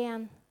alive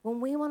again,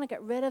 when we want to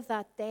get rid of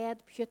that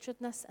dead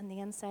putridness in the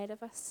inside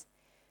of us,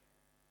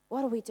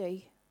 what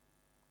do?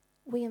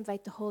 We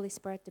invite the Holy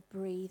Spirit to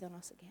breathe on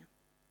us again.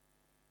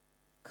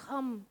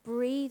 Come,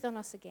 breathe on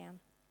us again.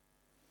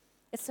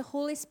 It's the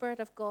Holy Spirit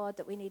of God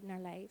that we need in our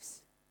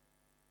lives.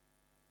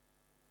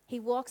 He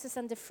walks us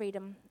into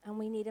freedom, and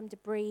we need him to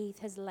breathe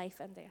his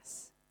life into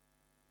us.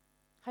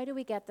 How do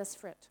we get this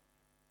fruit?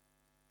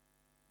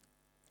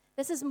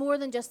 This is more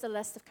than just a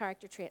list of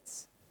character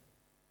traits.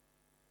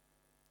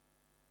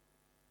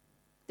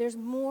 There's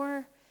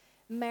more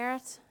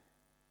merit.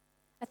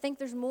 I think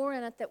there's more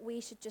in it that we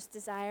should just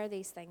desire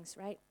these things,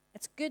 right?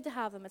 It's good to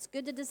have them. It's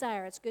good to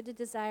desire. It's good to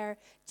desire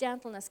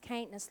gentleness,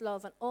 kindness,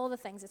 love, and all the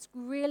things. It's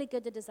really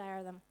good to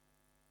desire them.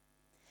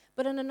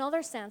 But in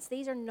another sense,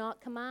 these are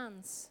not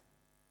commands.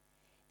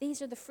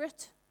 These are the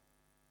fruit.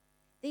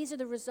 These are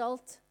the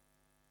result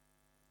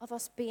of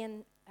us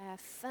being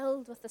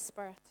filled with the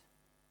Spirit.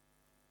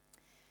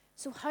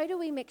 So how do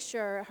we make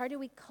sure, how do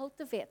we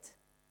cultivate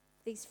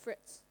these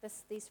fruits,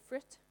 these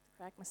fruit,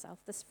 correct myself,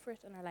 this fruit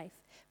in our life.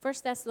 1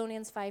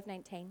 Thessalonians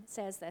 5:19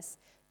 says this,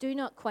 do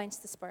not quench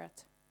the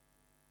Spirit.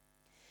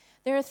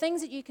 There are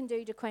things that you can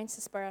do to quench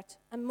the Spirit,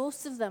 and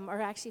most of them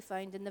are actually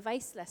found in the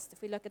vice list,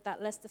 if we look at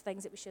that list of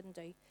things that we shouldn't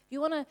do. If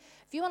you want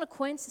to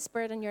quench the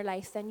Spirit in your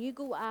life, then you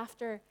go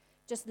after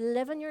just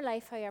living your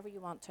life however you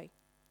want to.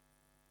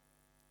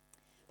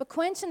 But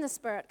quenching the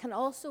Spirit can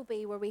also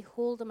be where we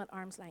hold Him at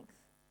arm's length.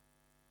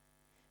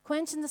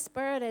 Quenching the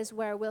Spirit is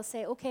where we'll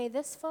say, okay,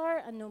 this far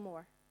and no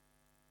more.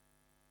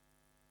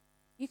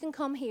 You can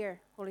come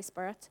here, Holy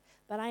Spirit,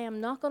 but I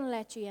am not going to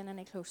let you in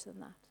any closer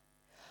than that.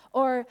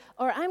 Or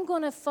I'm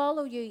going to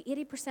follow you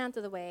 80%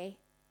 of the way,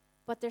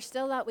 but there's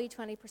still that wee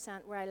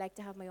 20% where I like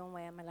to have my own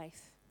way in my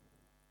life.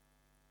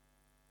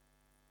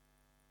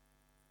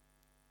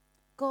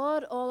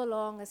 God all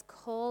along has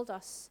called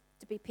us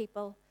to be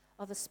people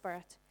of the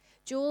Spirit.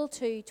 Joel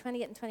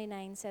 2:28 and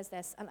 29 says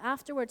this, and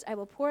afterwards I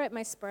will pour out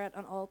my Spirit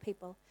on all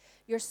people.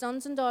 Your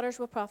sons and daughters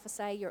will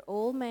prophesy, your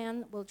old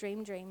men will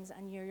dream dreams,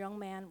 and your young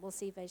men will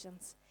see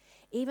visions.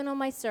 Even on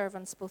my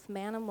servants, both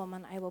men and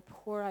women, I will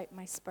pour out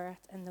my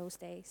Spirit in those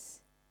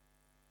days.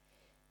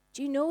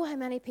 Do you know how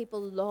many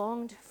people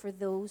longed for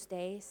those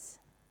days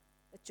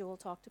that Joel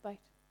talked about?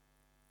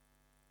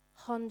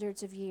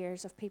 Hundreds of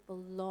years of people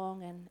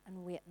longing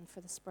and waiting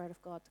for the Spirit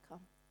of God to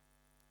come.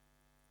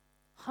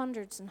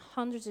 Hundreds and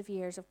hundreds of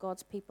years of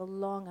God's people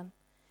longing.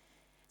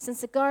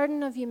 Since the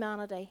Garden of Eden,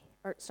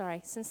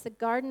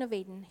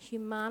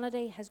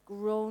 humanity has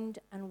groaned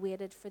and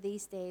waited for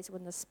these days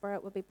when the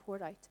Spirit will be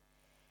poured out.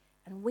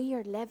 And we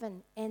are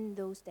living in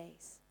those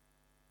days.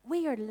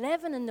 We are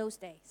living in those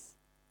days.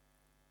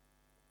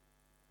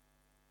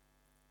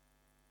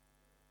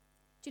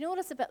 Do you know what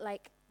it's a bit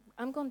like?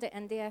 I'm going to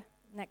India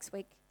next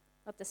week.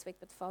 Not this week,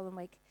 but the following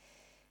week.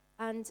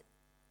 And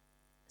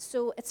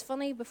so it's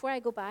funny, before I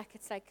go back,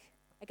 it's like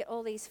I get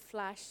all these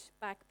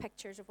flashback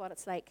pictures of what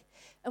it's like.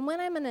 And when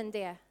I'm in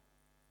India,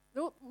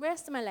 the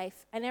rest of my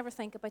life, I never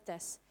think about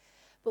this.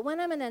 But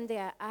when I'm in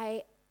India,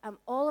 I am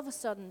all of a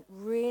sudden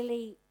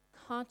really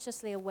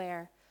consciously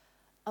aware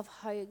of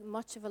how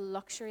much of a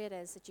luxury it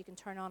is that you can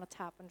turn on a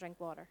tap and drink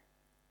water.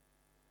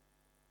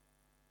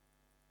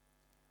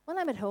 When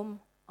I'm at home,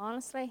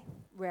 honestly,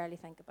 rarely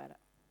think about it.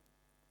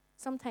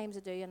 Sometimes I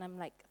do, and I'm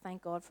like,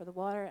 thank God for the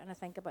water, and I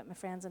think about my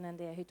friends in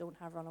India who don't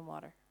have running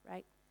water,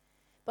 right?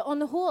 But on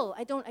the whole,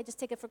 I just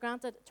take it for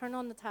granted. Turn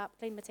on the tap,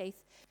 clean my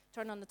teeth,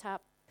 turn on the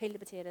tap, peel the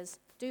potatoes,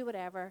 do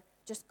whatever,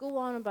 just go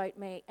on about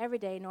my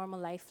everyday normal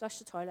life, flush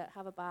the toilet,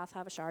 have a bath,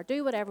 have a shower,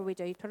 do whatever we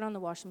do, turn on the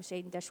washing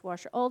machine,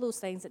 dishwasher, all those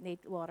things that need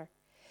water.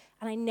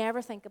 And I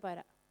never think about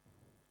it.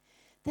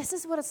 This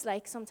is what it's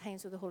like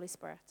sometimes with the Holy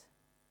Spirit.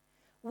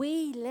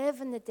 We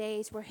live in the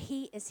days where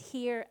He is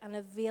here and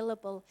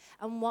available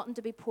and wanting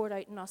to be poured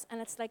out in us. And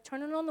it's like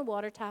turning on the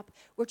water tap.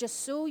 We're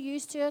just so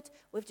used to it.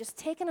 We've just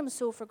taken Him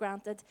so for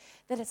granted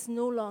that it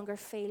no longer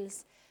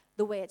feels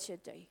the way it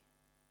should do.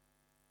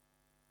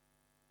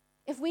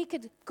 If we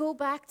could go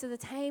back to the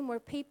time where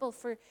people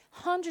for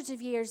hundreds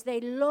of years, they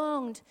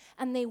longed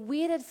and they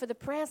waited for the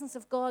presence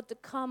of God to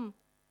come.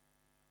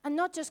 And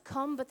not just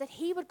come, but that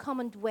He would come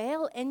and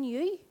dwell in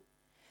you.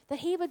 That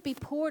He would be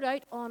poured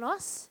out on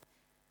us.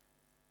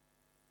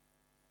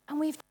 And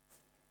we've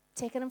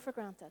taken Him for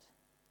granted.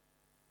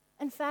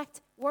 In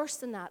fact, worse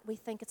than that, we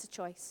think it's a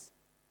choice.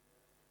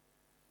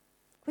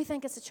 We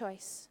think it's a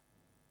choice.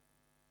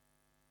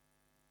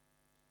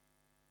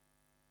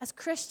 As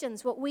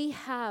Christians, what we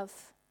have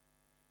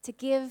to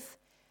give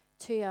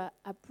to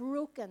a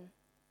broken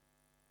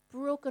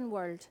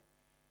world,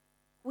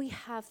 we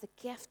have the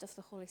gift of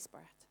the Holy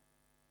Spirit.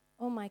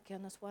 Oh my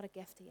goodness, what a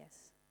gift He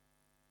is.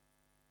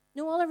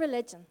 No other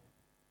religion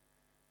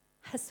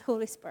has the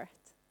Holy Spirit.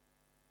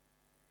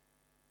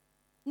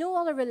 No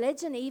other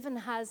religion even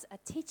has a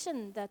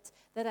teaching that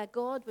a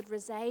God would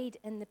reside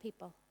in the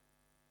people.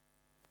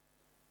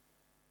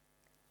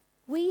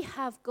 We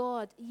have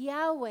God,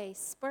 Yahweh's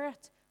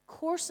Spirit,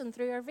 coursing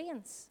through our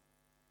veins.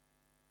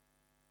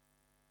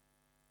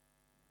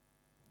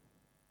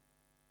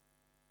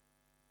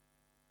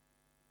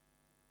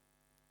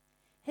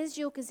 His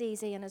yoke is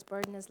easy and His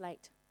burden is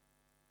light.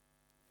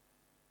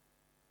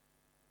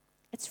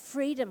 It's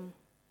freedom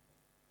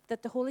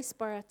that the Holy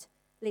Spirit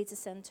leads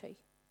us into.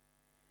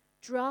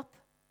 Drop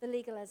the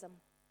legalism.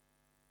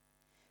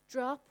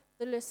 Drop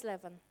the loose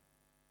living.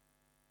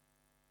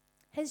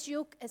 His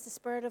yoke is the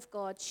Spirit of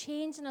God,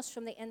 changing us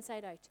from the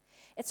inside out.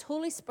 It's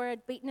Holy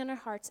Spirit beating in our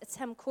hearts. It's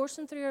Him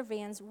coursing through our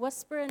veins,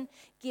 whispering,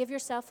 give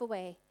yourself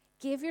away.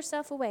 Give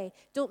yourself away.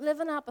 Don't live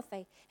in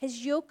apathy.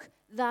 His yoke,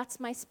 that's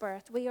my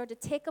Spirit. We are to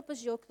take up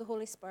His yoke, the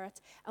Holy Spirit,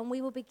 and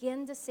we will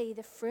begin to see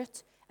the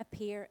fruit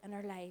appear in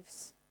our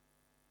lives.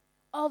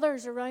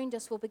 Others around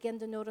us will begin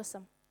to notice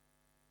Him.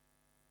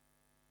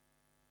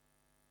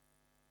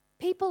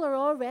 People are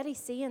already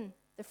seeing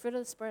the fruit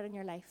of the Spirit in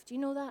your life. Do you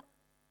know that?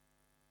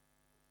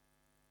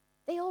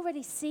 They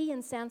already see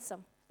and sense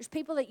Him. There's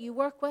people that you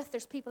work with,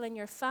 there's people in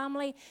your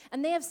family,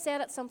 and they have said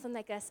it something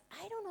like this,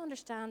 I don't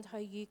understand how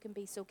you can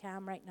be so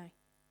calm right now.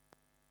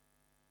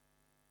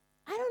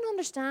 I don't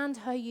understand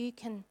how you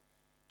can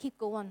keep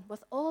going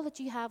with all that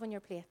you have on your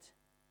plate.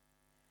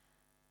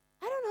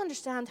 I don't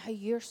understand how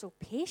you're so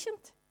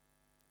patient.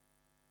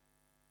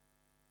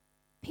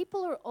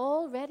 People are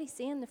already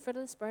seeing the fruit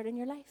of the Spirit in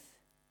your life.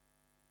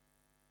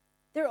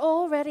 They're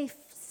already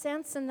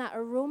sensing that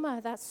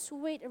aroma, that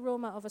sweet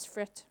aroma of His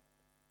fruit.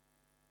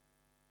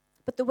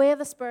 But the way of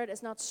the Spirit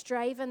is not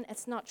striving,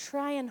 it's not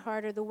trying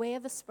harder. The way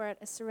of the Spirit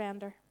is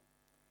surrender.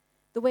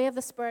 The way of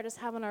the Spirit is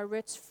having our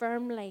roots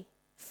firmly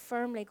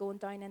going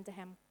down into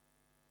Him.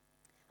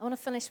 I want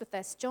to finish with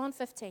this. John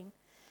 15,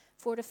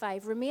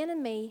 4-5. Remain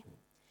in me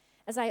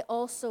as I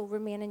also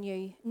remain in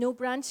you. No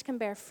branch can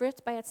bear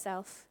fruit by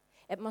itself.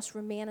 It must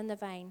remain in the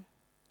vine.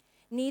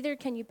 Neither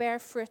can you bear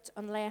fruit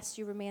unless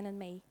you remain in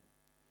me.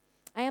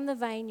 I am the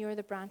vine, you are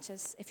the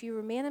branches. If you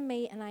remain in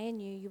me and I in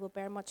you, you will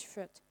bear much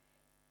fruit.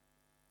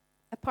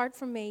 Apart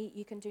from me,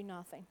 you can do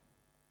nothing.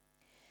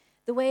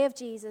 The way of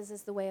Jesus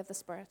is the way of the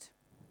Spirit.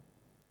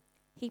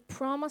 He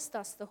promised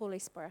us the Holy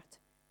Spirit.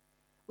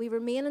 We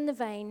remain in the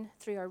vine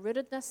through our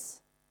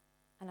rootedness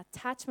and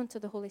attachment to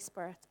the Holy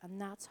Spirit, and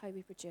that's how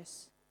we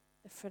produce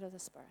the fruit of the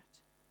Spirit.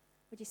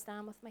 Would you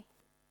stand with me?